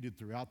 They're repeated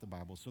throughout the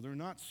Bible. So they're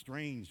not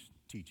strange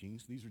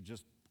teachings. These are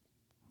just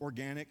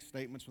organic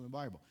statements from the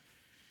Bible.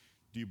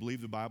 Do you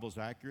believe the Bible is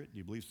accurate? Do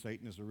you believe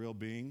Satan is a real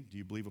being? Do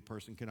you believe a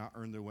person cannot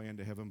earn their way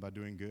into heaven by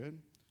doing good?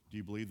 Do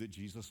you believe that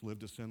Jesus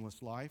lived a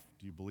sinless life?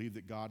 Do you believe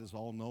that God is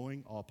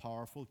all-knowing,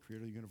 all-powerful,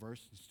 creator of the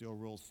universe, and still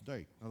rules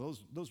today? Now,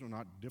 those are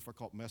not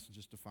difficult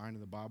messages to find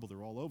in the Bible.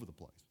 They're all over the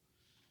place.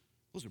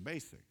 Those are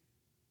basic.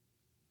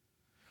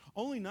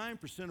 Only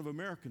 9% of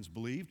Americans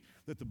believed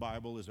that the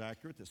Bible is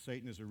accurate, that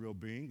Satan is a real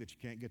being, that you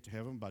can't get to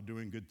heaven by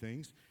doing good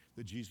things,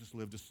 that Jesus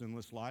lived a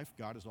sinless life,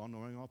 God is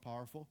all-knowing,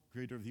 all-powerful,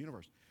 creator of the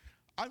universe.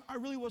 I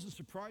really wasn't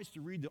surprised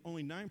to read that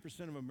only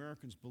 9% of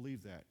Americans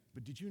believe that.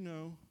 But did you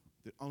know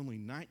that only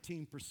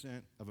 19%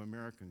 of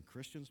American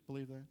Christians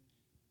believe that?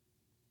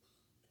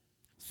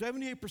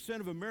 78%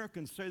 of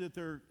Americans say that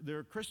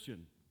they're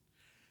Christian.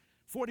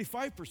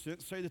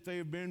 45% say that they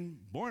have been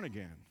born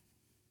again.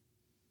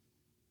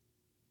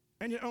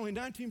 And yet only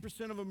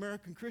 19% of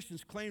American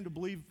Christians claim to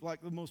believe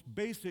like the most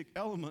basic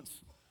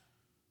elements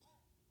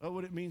of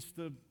what it means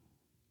to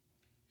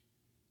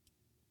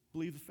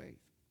believe the faith.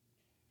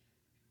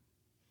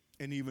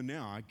 And even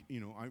now,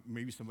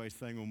 maybe somebody's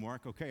saying, well,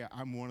 Mark, okay,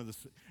 I'm one of the...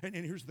 And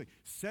here's the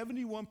thing.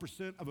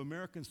 71% of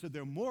Americans said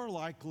they're more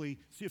likely,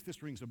 see if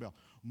this rings a bell,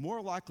 more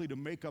likely to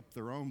make up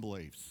their own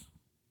beliefs.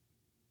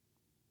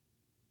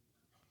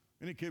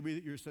 And it could be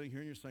that you're sitting here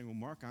and you're saying, well,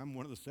 Mark, I'm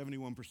one of the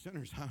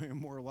 71%ers. I am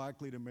more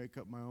likely to make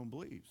up my own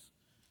beliefs.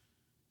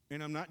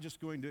 And I'm not just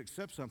going to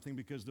accept something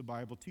because the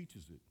Bible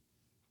teaches it.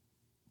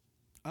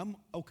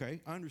 Okay,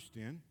 I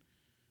understand.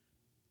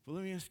 But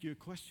let me ask you a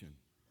question.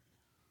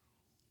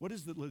 What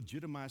is it that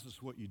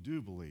legitimizes what you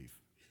do believe?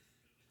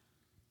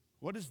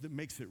 What is it that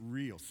makes it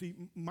real? See,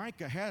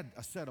 Micah had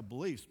a set of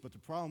beliefs, but the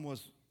problem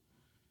was,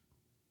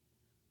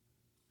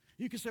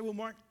 you can say, well,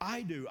 Mark,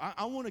 I do.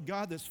 I want a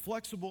God that's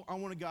flexible. I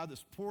want a God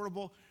that's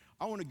portable.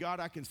 I want a God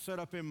I can set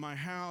up in my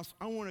house.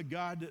 I want a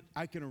God that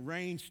I can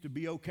arrange to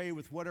be okay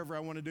with whatever I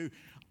want to do.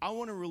 I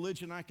want a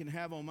religion I can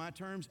have on my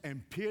terms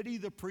and pity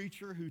the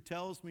preacher who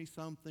tells me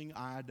something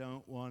I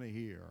don't want to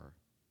hear.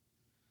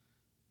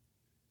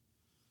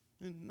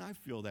 And I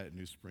feel that at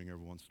New Spring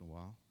every once in a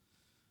while.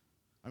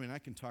 I mean, I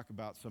can talk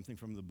about something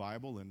from the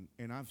Bible,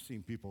 and I've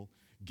seen people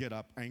get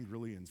up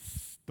angrily and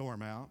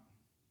storm out.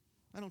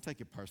 I don't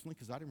take it personally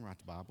because I didn't write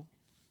the Bible.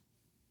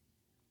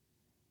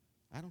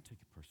 I don't take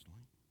it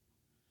personally.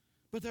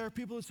 But there are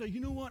people that say, you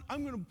know what, I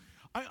want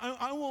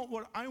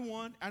what I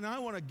want, and I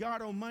want a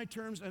God on my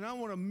terms, and I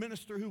want a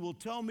minister who will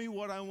tell me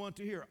what I want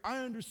to hear. I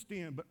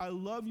understand, but I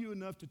love you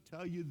enough to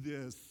tell you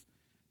this.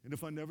 And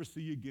if I never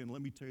see you again,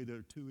 let me tell you there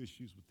are two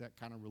issues with that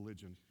kind of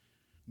religion.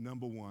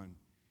 Number one,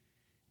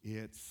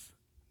 it's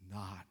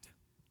not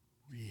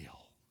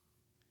real.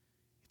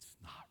 It's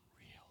not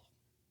real.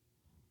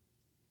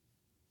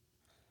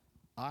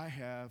 I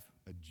have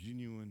a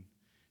genuine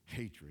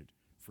hatred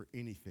for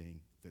anything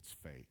that's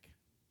fake.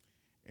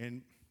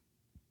 And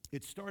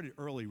it started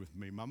early with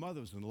me. My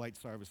mother was in the late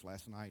service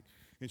last night,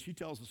 and she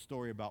tells a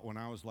story about when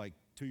I was like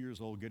 2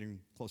 years old, getting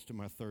close to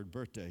my third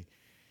birthday.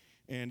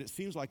 And it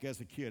seems like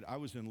as a kid, I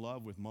was in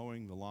love with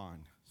mowing the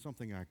lawn,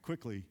 something I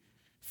quickly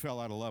fell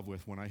out of love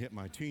with when I hit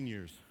my teen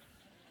years.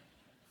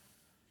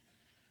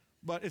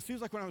 But it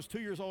seems like when I was 2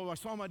 years old, I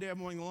saw my dad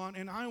mowing the lawn,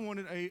 and I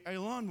wanted a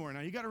lawnmower. Now,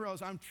 you got to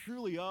realize I'm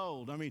truly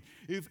old. I mean,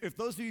 if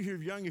those of you who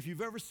are young, if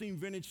you've ever seen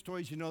vintage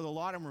toys, you know that a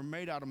lot of them were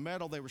made out of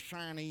metal. They were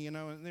shiny, you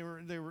know, and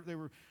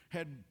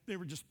they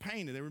were just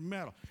painted. They were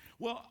metal.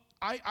 Well,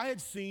 I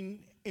had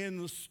seen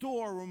in the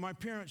store where my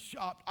parents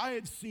shopped, I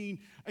had seen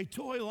a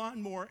toy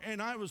lawnmower,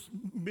 and I was,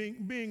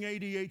 being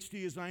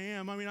ADHD as I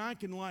am, I mean, I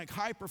can like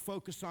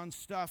hyper-focus on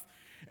stuff,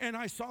 and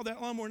I saw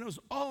that lawnmower, and it was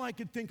all I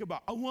could think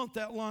about. I want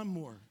that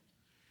lawnmower.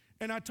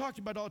 And I talked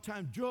about it all the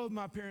time, drove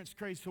my parents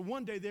crazy. So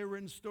one day they were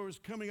in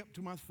stores coming up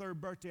to my third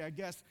birthday, I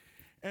guess,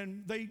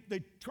 and they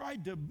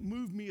tried to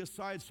move me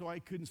aside so I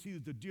couldn't see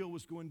that the deal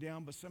was going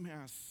down, but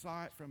somehow I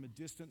saw it from a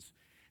distance.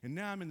 And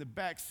now I'm in the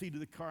back seat of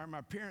the car, and my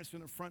parents are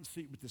in the front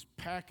seat with this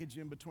package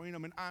in between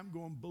them, and I'm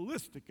going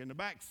ballistic in the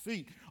back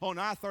seat on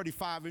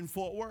I-35 in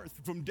Fort Worth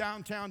from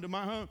downtown to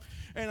my home.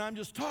 And I'm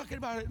just talking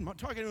about it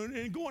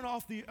and going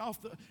off the,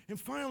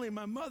 and finally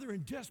my mother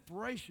in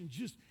desperation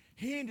just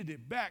handed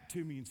it back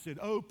to me and said,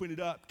 "Open it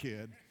up,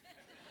 kid."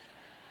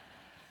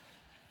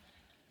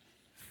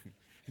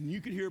 And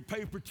you could hear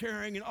paper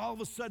tearing, and all of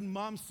a sudden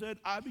Mom said,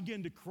 I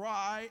began to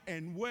cry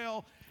and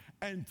wail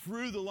and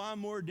threw the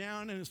lawnmower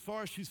down, and as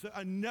far as she said,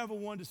 I never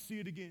wanted to see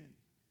it again.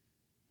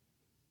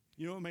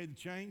 You know what made the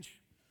change?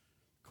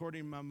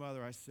 According to my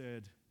mother, I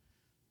said,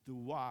 the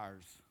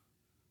wires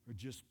are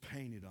just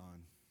painted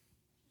on.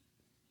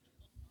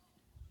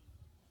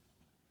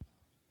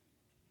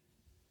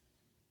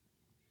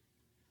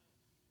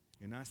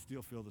 And I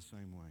still feel the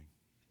same way.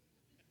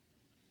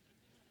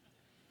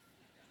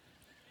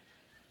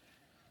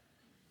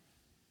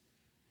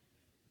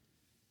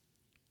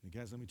 And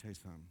guys, let me tell you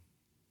something.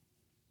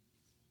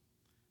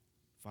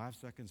 5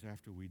 seconds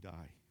after we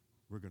die,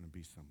 we're going to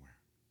be somewhere.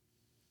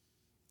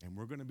 And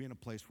we're going to be in a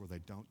place where they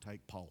don't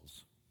take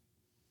polls.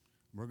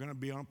 We're going to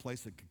be on a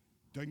place that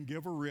doesn't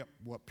give a rip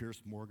what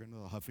Piers Morgan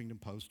or the Huffington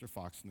Post or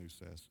Fox News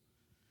says.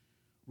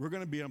 We're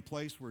going to be in a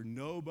place where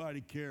nobody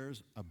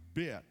cares a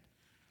bit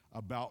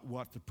about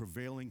what the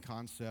prevailing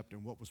concept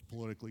and what was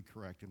politically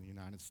correct in the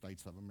United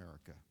States of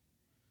America.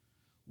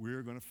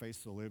 We're going to face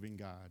the living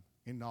God,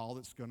 and all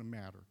that's going to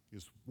matter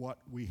is what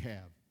we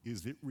have.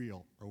 Is it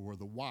real, or were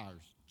the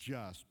wires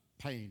just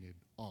painted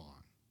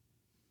on?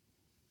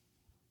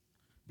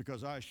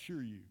 Because I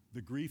assure you,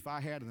 the grief I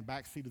had in the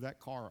back seat of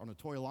that car on a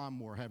toy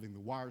lawnmower having the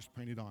wires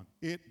painted on,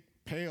 it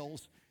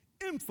pales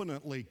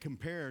infinitely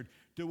compared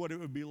to what it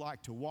would be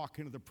like to walk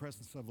into the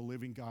presence of a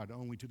living God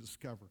only to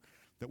discover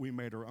that we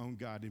made our own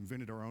God,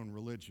 invented our own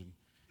religion,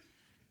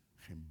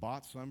 and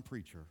bought some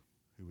preacher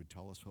who would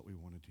tell us what we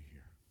wanted to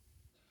hear.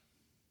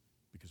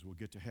 Because we'll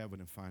get to heaven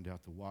and find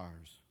out the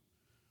wires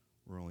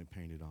were only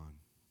painted on.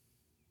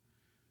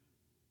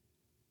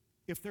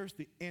 If there's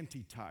the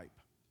antitype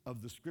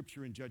of the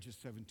scripture in Judges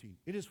 17,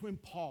 it is when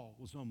Paul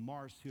was on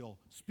Mars Hill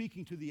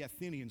speaking to the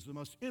Athenians, the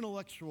most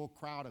intellectual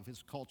crowd of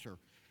his culture.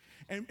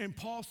 And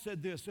Paul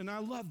said this, and I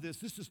love this.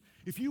 This is,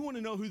 if you want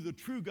to know who the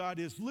true God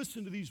is,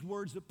 listen to these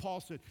words that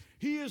Paul said.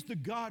 He is the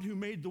God who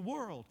made the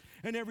world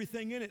and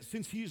everything in it.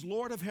 Since he is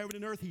Lord of heaven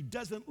and earth, he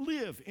doesn't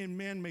live in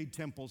man-made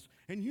temples,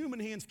 and human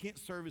hands can't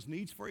serve his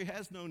needs, for he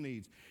has no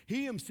needs.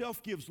 He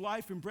himself gives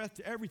life and breath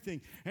to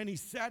everything, and he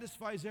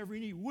satisfies every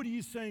need. What are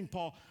you saying,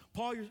 Paul?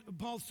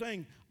 Paul's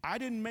saying, I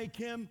didn't make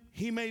him,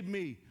 he made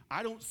me.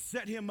 I don't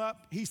set him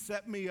up, he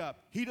set me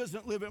up. He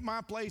doesn't live at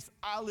my place,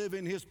 I live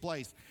in his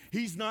place.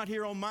 He's not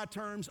here on my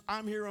terms,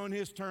 I'm here on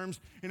his terms.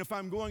 And if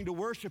I'm going to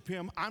worship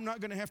him, I'm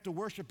not going to have to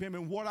worship him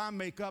in what I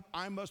make up.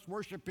 I must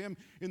worship him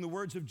in the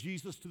words of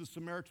Jesus to the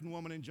Samaritan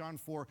woman in John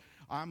 4.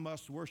 I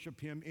must worship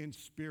him in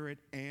spirit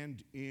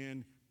and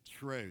in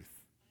truth.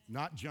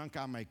 Not junk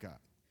I make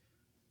up.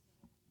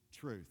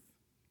 Truth.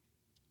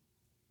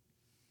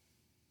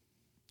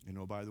 And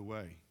oh, by the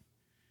way,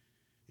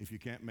 if you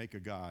can't make a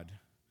God,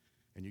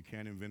 and you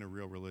can't invent a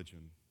real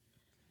religion,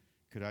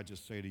 could I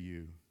just say to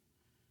you,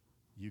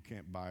 you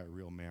can't buy a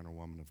real man or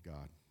woman of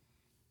God.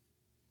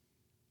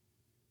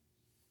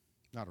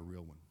 Not a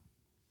real one.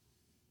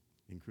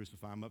 You can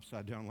crucify him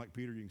upside down like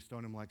Peter. You can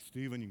stone him like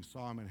Stephen. You can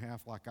saw him in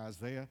half like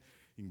Isaiah.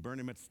 You can burn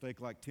him at the stake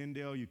like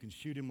Tyndale. You can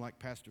shoot him like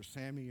Pastor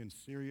Sammy in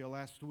Syria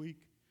last week.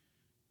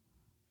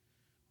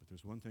 But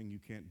there's one thing you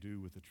can't do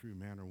with a true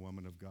man or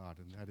woman of God,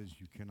 and that is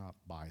you cannot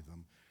buy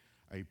them.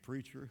 A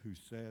preacher who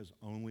says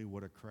only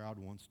what a crowd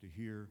wants to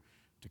hear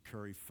to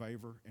curry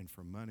favor and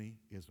for money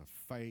is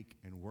a fake,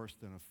 and worse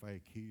than a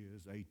fake, he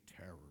is a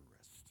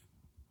terrorist.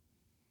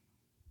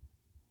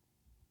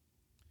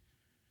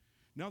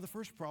 Now, the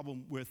first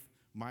problem with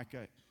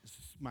Micah's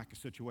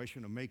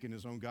situation of making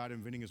his own God,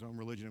 inventing his own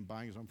religion, and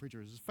buying his own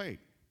preacher is fake.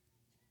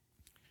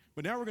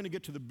 But now we're going to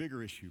get to the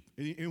bigger issue.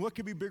 And what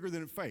could be bigger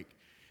than a fake?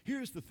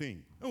 Here's the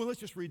thing. Oh, well, let's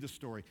just read the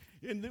story.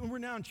 And we're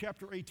now in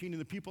chapter 18,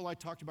 and the people I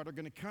talked about are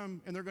going to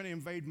come, and they're going to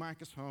invade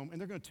Micah's home, and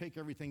they're going to take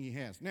everything he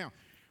has. Now,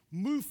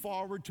 move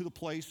forward to the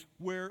place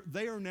where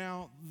they are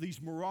now,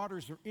 these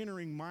marauders are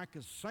entering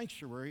Micah's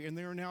sanctuary, and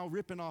they are now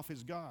ripping off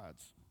his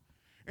gods.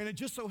 And it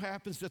just so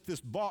happens that this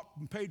bought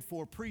and paid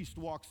for priest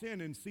walks in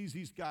and sees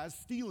these guys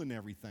stealing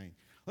everything.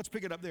 Let's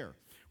pick it up there.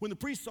 When the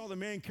priest saw the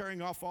man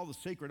carrying off all the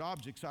sacred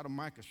objects out of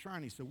Micah's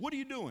shrine, he said, "What are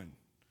you doing?"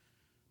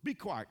 "Be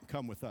quiet and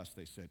come with us,"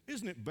 they said.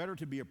 "Isn't it better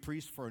to be a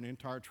priest for an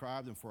entire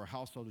tribe than for a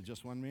household of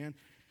just one man?"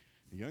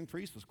 The young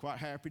priest was quite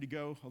happy to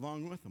go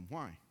along with them.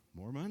 Why?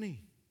 More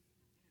money.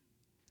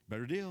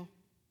 Better deal.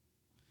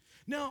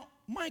 Now,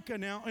 Micah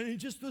and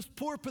just this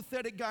poor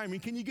pathetic guy, I mean,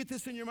 can you get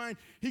this in your mind?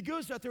 He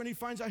goes out there and he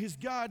finds out his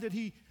God that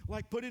he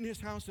put in his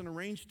house and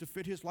arranged to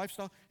fit his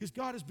lifestyle, his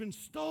God has been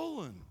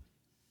stolen.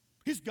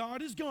 His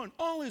God is gone.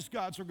 All his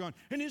gods are gone.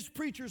 And his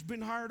preacher's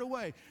been hired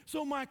away.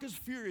 So Micah's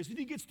furious. And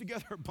he gets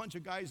together a bunch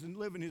of guys and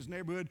live in his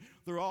neighborhood.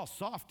 They're all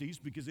softies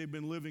because they've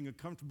been living a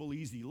comfortable,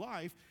 easy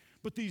life.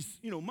 But these,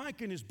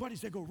 Micah and his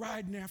buddies, they go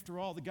riding after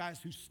all the guys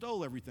who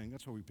stole everything.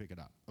 That's where we pick it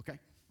up, okay?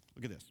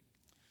 Look at this.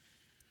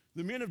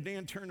 The men of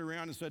Dan turned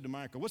around and said to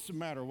Micah, "What's the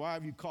matter? Why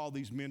have you called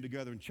these men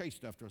together and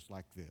chased after us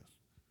like this?"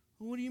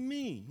 "Well, what do you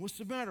mean? What's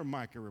the matter?"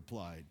 Micah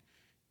replied.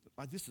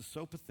 "This is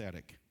so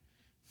pathetic.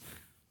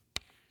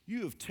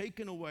 You have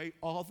taken away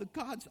all the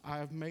gods I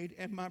have made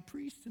and my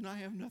priests, and I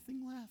have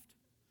nothing left."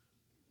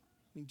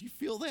 I mean, do you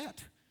feel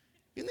that?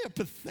 Isn't that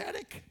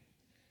pathetic?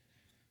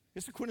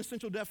 It's the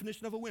quintessential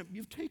definition of a wimp.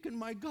 You've taken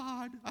my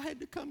God.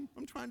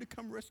 I'm trying to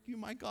come rescue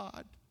my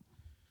God.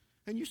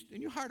 And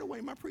you hired away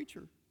my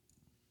preacher.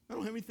 I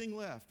don't have anything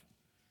left.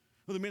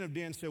 Well, the men of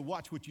Dan said,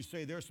 "Watch what you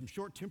say. There are some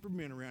short-tempered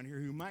men around here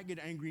who might get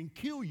angry and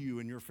kill you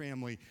and your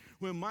family."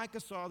 When Micah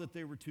saw that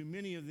there were too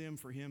many of them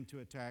for him to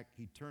attack,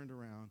 he turned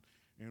around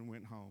and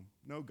went home.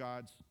 No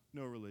gods,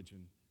 no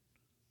religion,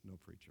 no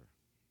preacher.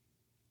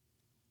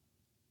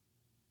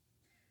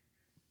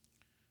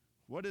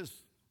 What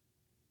is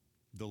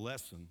the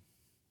lesson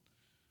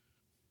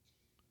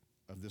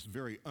of this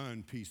very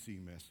un-PC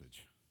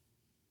message?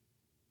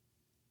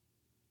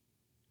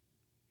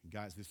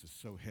 Guys, this is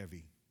so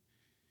heavy,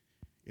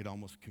 it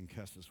almost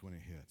concusses when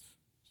it hits.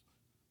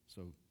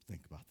 So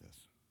think about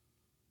this.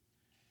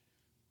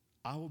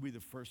 I will be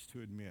the first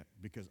to admit,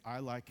 because I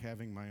like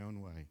having my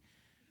own way,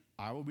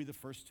 I will be the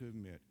first to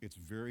admit it's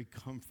very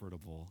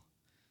comfortable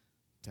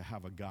to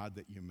have a God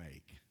that you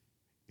make.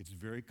 It's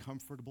very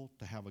comfortable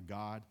to have a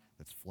God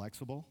that's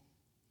flexible,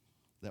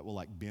 that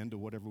will bend to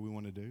whatever we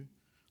want to do,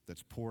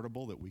 that's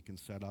portable, that we can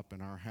set up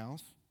in our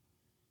house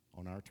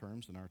on our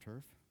terms and our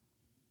turf.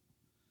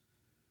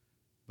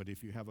 But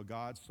if you have a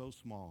God so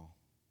small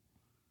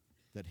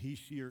that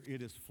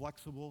it is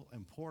flexible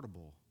and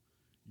portable,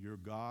 your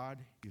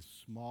God is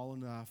small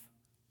enough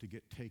to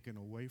get taken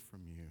away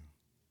from you,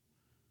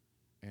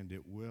 and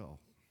it will.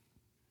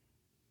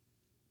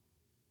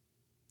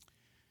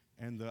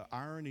 And the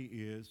irony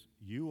is,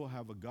 you will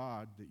have a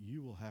God that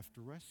you will have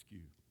to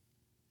rescue.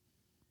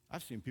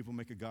 I've seen people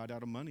make a God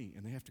out of money,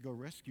 and they have to go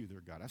rescue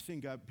their God. I've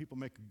seen people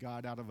make a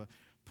God out of a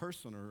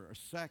person or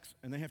sex,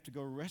 and they have to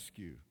go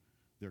rescue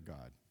their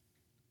God.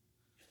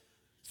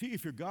 See,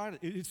 if your God,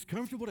 it's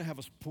comfortable to have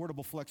a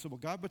portable, flexible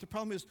God, but the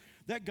problem is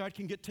that God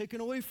can get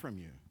taken away from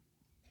you.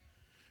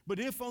 But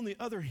if, on the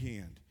other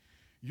hand,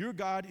 your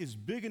God is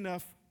big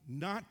enough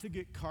not to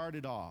get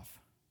carted off,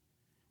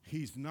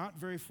 he's not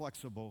very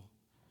flexible,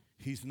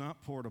 he's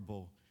not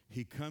portable,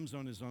 he comes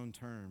on his own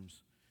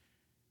terms.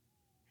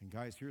 And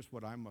guys, here's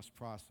what I must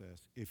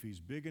process. If he's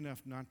big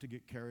enough not to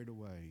get carried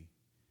away,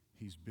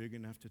 he's big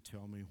enough to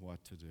tell me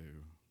what to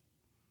do.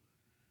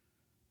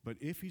 But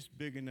if he's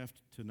big enough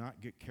to not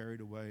get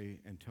carried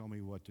away and tell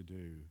me what to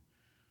do,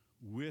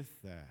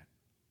 with that,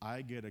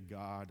 I get a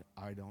God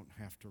I don't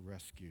have to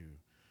rescue,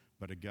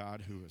 but a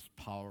God who is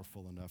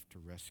powerful enough to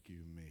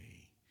rescue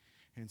me.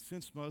 And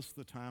since most of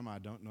the time I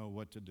don't know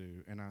what to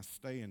do and I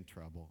stay in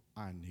trouble,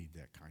 I need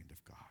that kind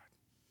of God.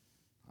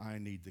 I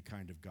need the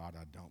kind of God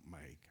I don't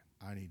make.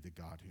 I need the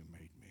God who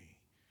made me.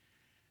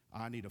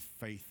 I need a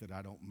faith that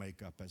I don't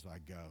make up as I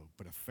go,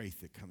 but a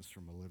faith that comes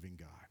from a living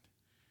God.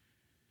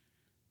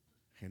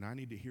 And I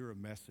need to hear a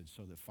message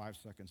so that 5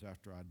 seconds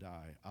after I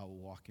die, I will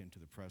walk into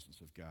the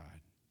presence of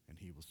God and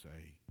he will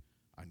say,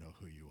 "I know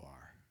who you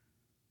are."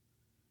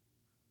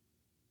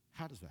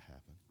 How does that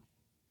happen?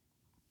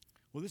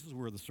 Well, this is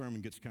where the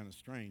sermon gets kind of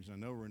strange. I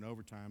know we're in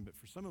overtime, but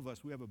for some of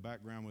us, we have a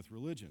background with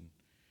religion.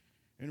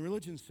 And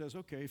religion says,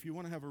 okay, if you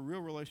want to have a real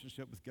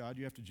relationship with God,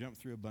 you have to jump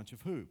through a bunch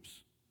of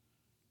hoops.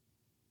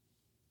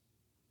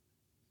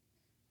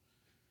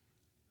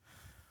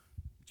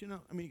 But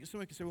But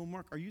somebody can say, well,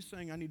 Mark, are you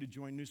saying I need to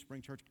join New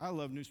Spring Church? I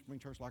love New Spring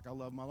Church like I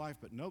love my life,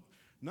 but nope,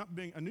 not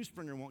being a New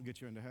Springer won't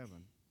get you into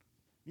heaven.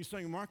 You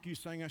saying, Mark, you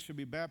saying I should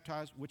be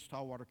baptized?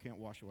 Wichita water can't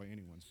wash away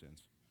anyone's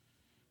sins.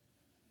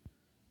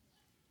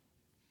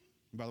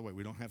 And by the way,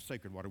 we don't have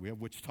sacred water. We have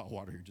Wichita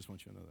water here. Just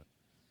want you to know that.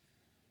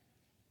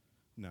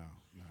 No.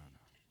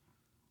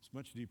 It's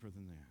much deeper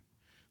than that.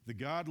 The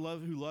God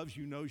who loves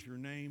you knows your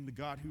name. The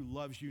God who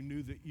loves you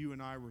knew that you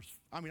and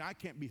I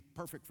can't be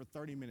perfect for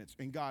 30 minutes,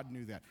 and God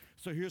knew that.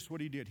 So here's what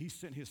he did. He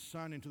sent his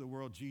son into the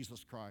world,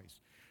 Jesus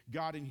Christ,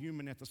 God and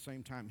human at the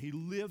same time. He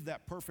lived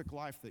that perfect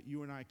life that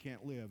you and I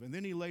can't live. And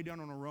then he lay down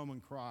on a Roman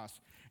cross,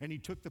 and he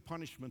took the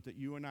punishment that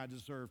you and I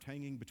deserved,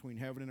 hanging between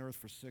heaven and earth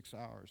for 6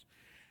 hours.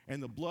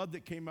 And the blood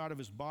that came out of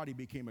his body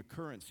became a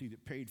currency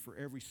that paid for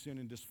every sin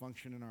and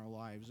dysfunction in our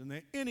lives. And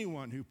that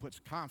anyone who puts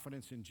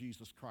confidence in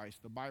Jesus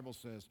Christ, the Bible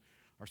says,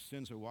 our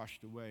sins are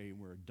washed away and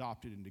we're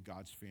adopted into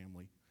God's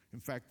family. In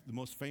fact, the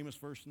most famous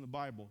verse in the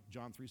Bible,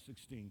 John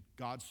 3:16,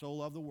 God so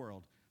loved the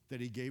world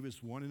that he gave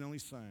his one and only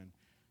son,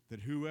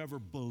 that whoever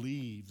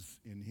believes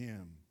in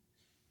him,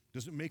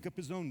 doesn't make up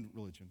his own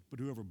religion, but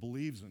whoever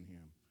believes in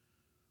him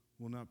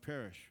will not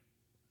perish,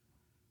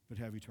 but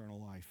have eternal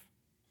life.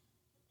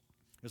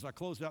 As I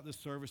close out this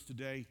service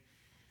today,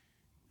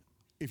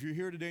 if you're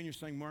here today and you're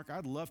saying, Mark,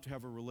 I'd love to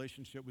have a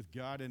relationship with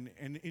God, and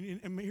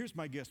here's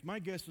my guess. My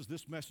guess is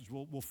this message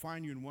will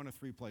find you in one of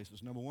three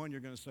places. Number one,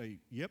 you're going to say,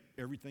 yep,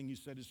 everything you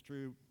said is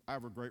true. I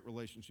have a great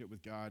relationship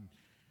with God.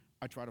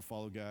 I try to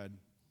follow God.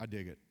 I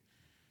dig it.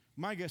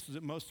 My guess is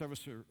that most of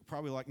us are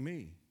probably like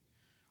me.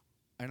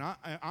 And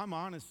I'm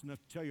honest enough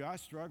to tell you I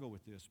struggle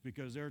with this,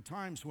 because there are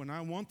times when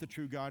I want the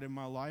true God in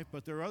my life,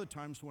 but there are other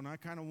times when I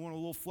kind of want a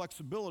little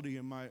flexibility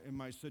in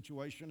my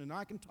situation, and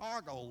I can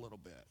toggle a little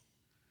bit.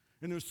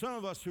 And there's some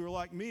of us who are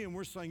like me, and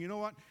we're saying, you know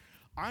what?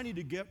 I need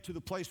to get to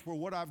the place where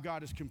what I've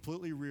got is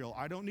completely real.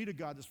 I don't need a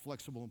God that's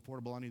flexible and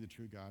portable. I need the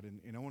true God,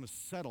 and I want to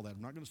settle that.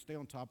 I'm not going to stay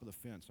on top of the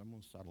fence. I'm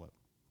going to settle it.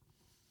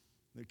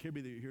 It could be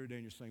that you're here today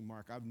and you're saying,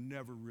 Mark, I've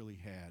never really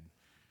had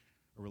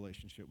a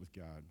relationship with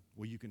God.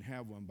 Well, you can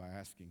have one by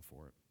asking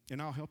for it, and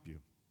I'll help you.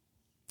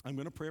 I'm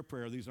going to pray a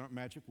prayer. These aren't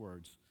magic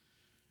words,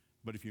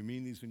 but if you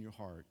mean these in your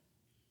heart,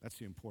 that's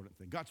the important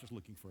thing. God's just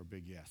looking for a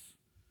big yes.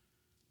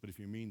 But if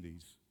you mean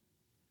these,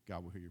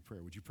 God will hear your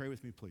prayer. Would you pray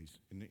with me, please?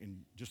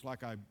 And just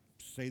like I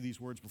say these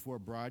words before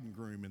bride and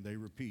groom, and they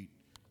repeat,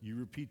 you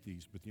repeat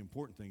these, but the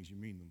important thing is you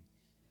mean them.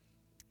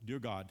 Dear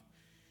God,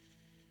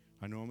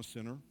 I know I'm a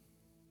sinner,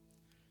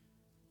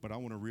 but I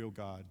want a real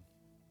God.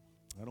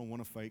 I don't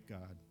want a fake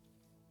God.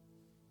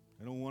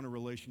 I don't want a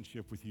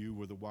relationship with you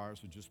where the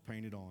wires are just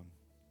painted on.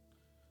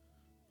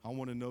 I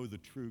want to know the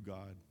true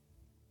God.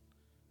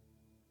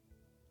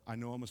 I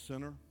know I'm a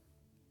sinner.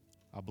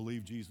 I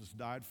believe Jesus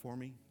died for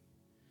me.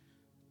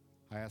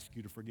 I ask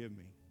you to forgive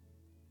me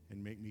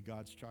and make me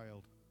God's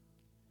child.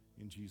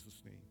 In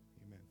Jesus' name,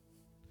 amen.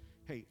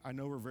 Hey, I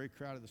know we're very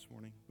crowded this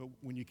morning, but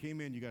when you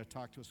came in, you got a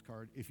talk to us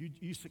card. If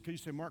you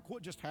say, Mark,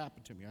 what just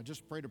happened to me? I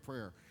just prayed a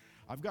prayer.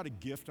 I've got a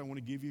gift I want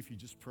to give you if you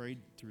just prayed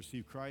to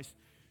receive Christ.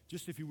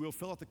 Just, if you will,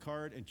 fill out the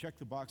card and check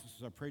the box that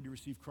says, I prayed to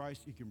receive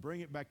Christ. You can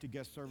bring it back to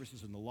guest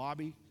services in the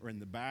lobby or in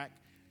the back,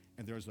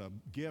 and there's a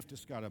gift.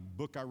 It's got a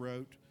book I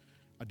wrote,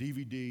 a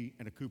DVD,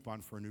 and a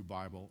coupon for a new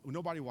Bible.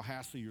 Nobody will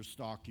hassle you or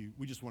stalk you.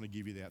 We just want to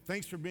give you that.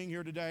 Thanks for being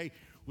here today.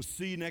 We'll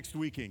see you next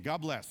weekend.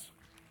 God bless.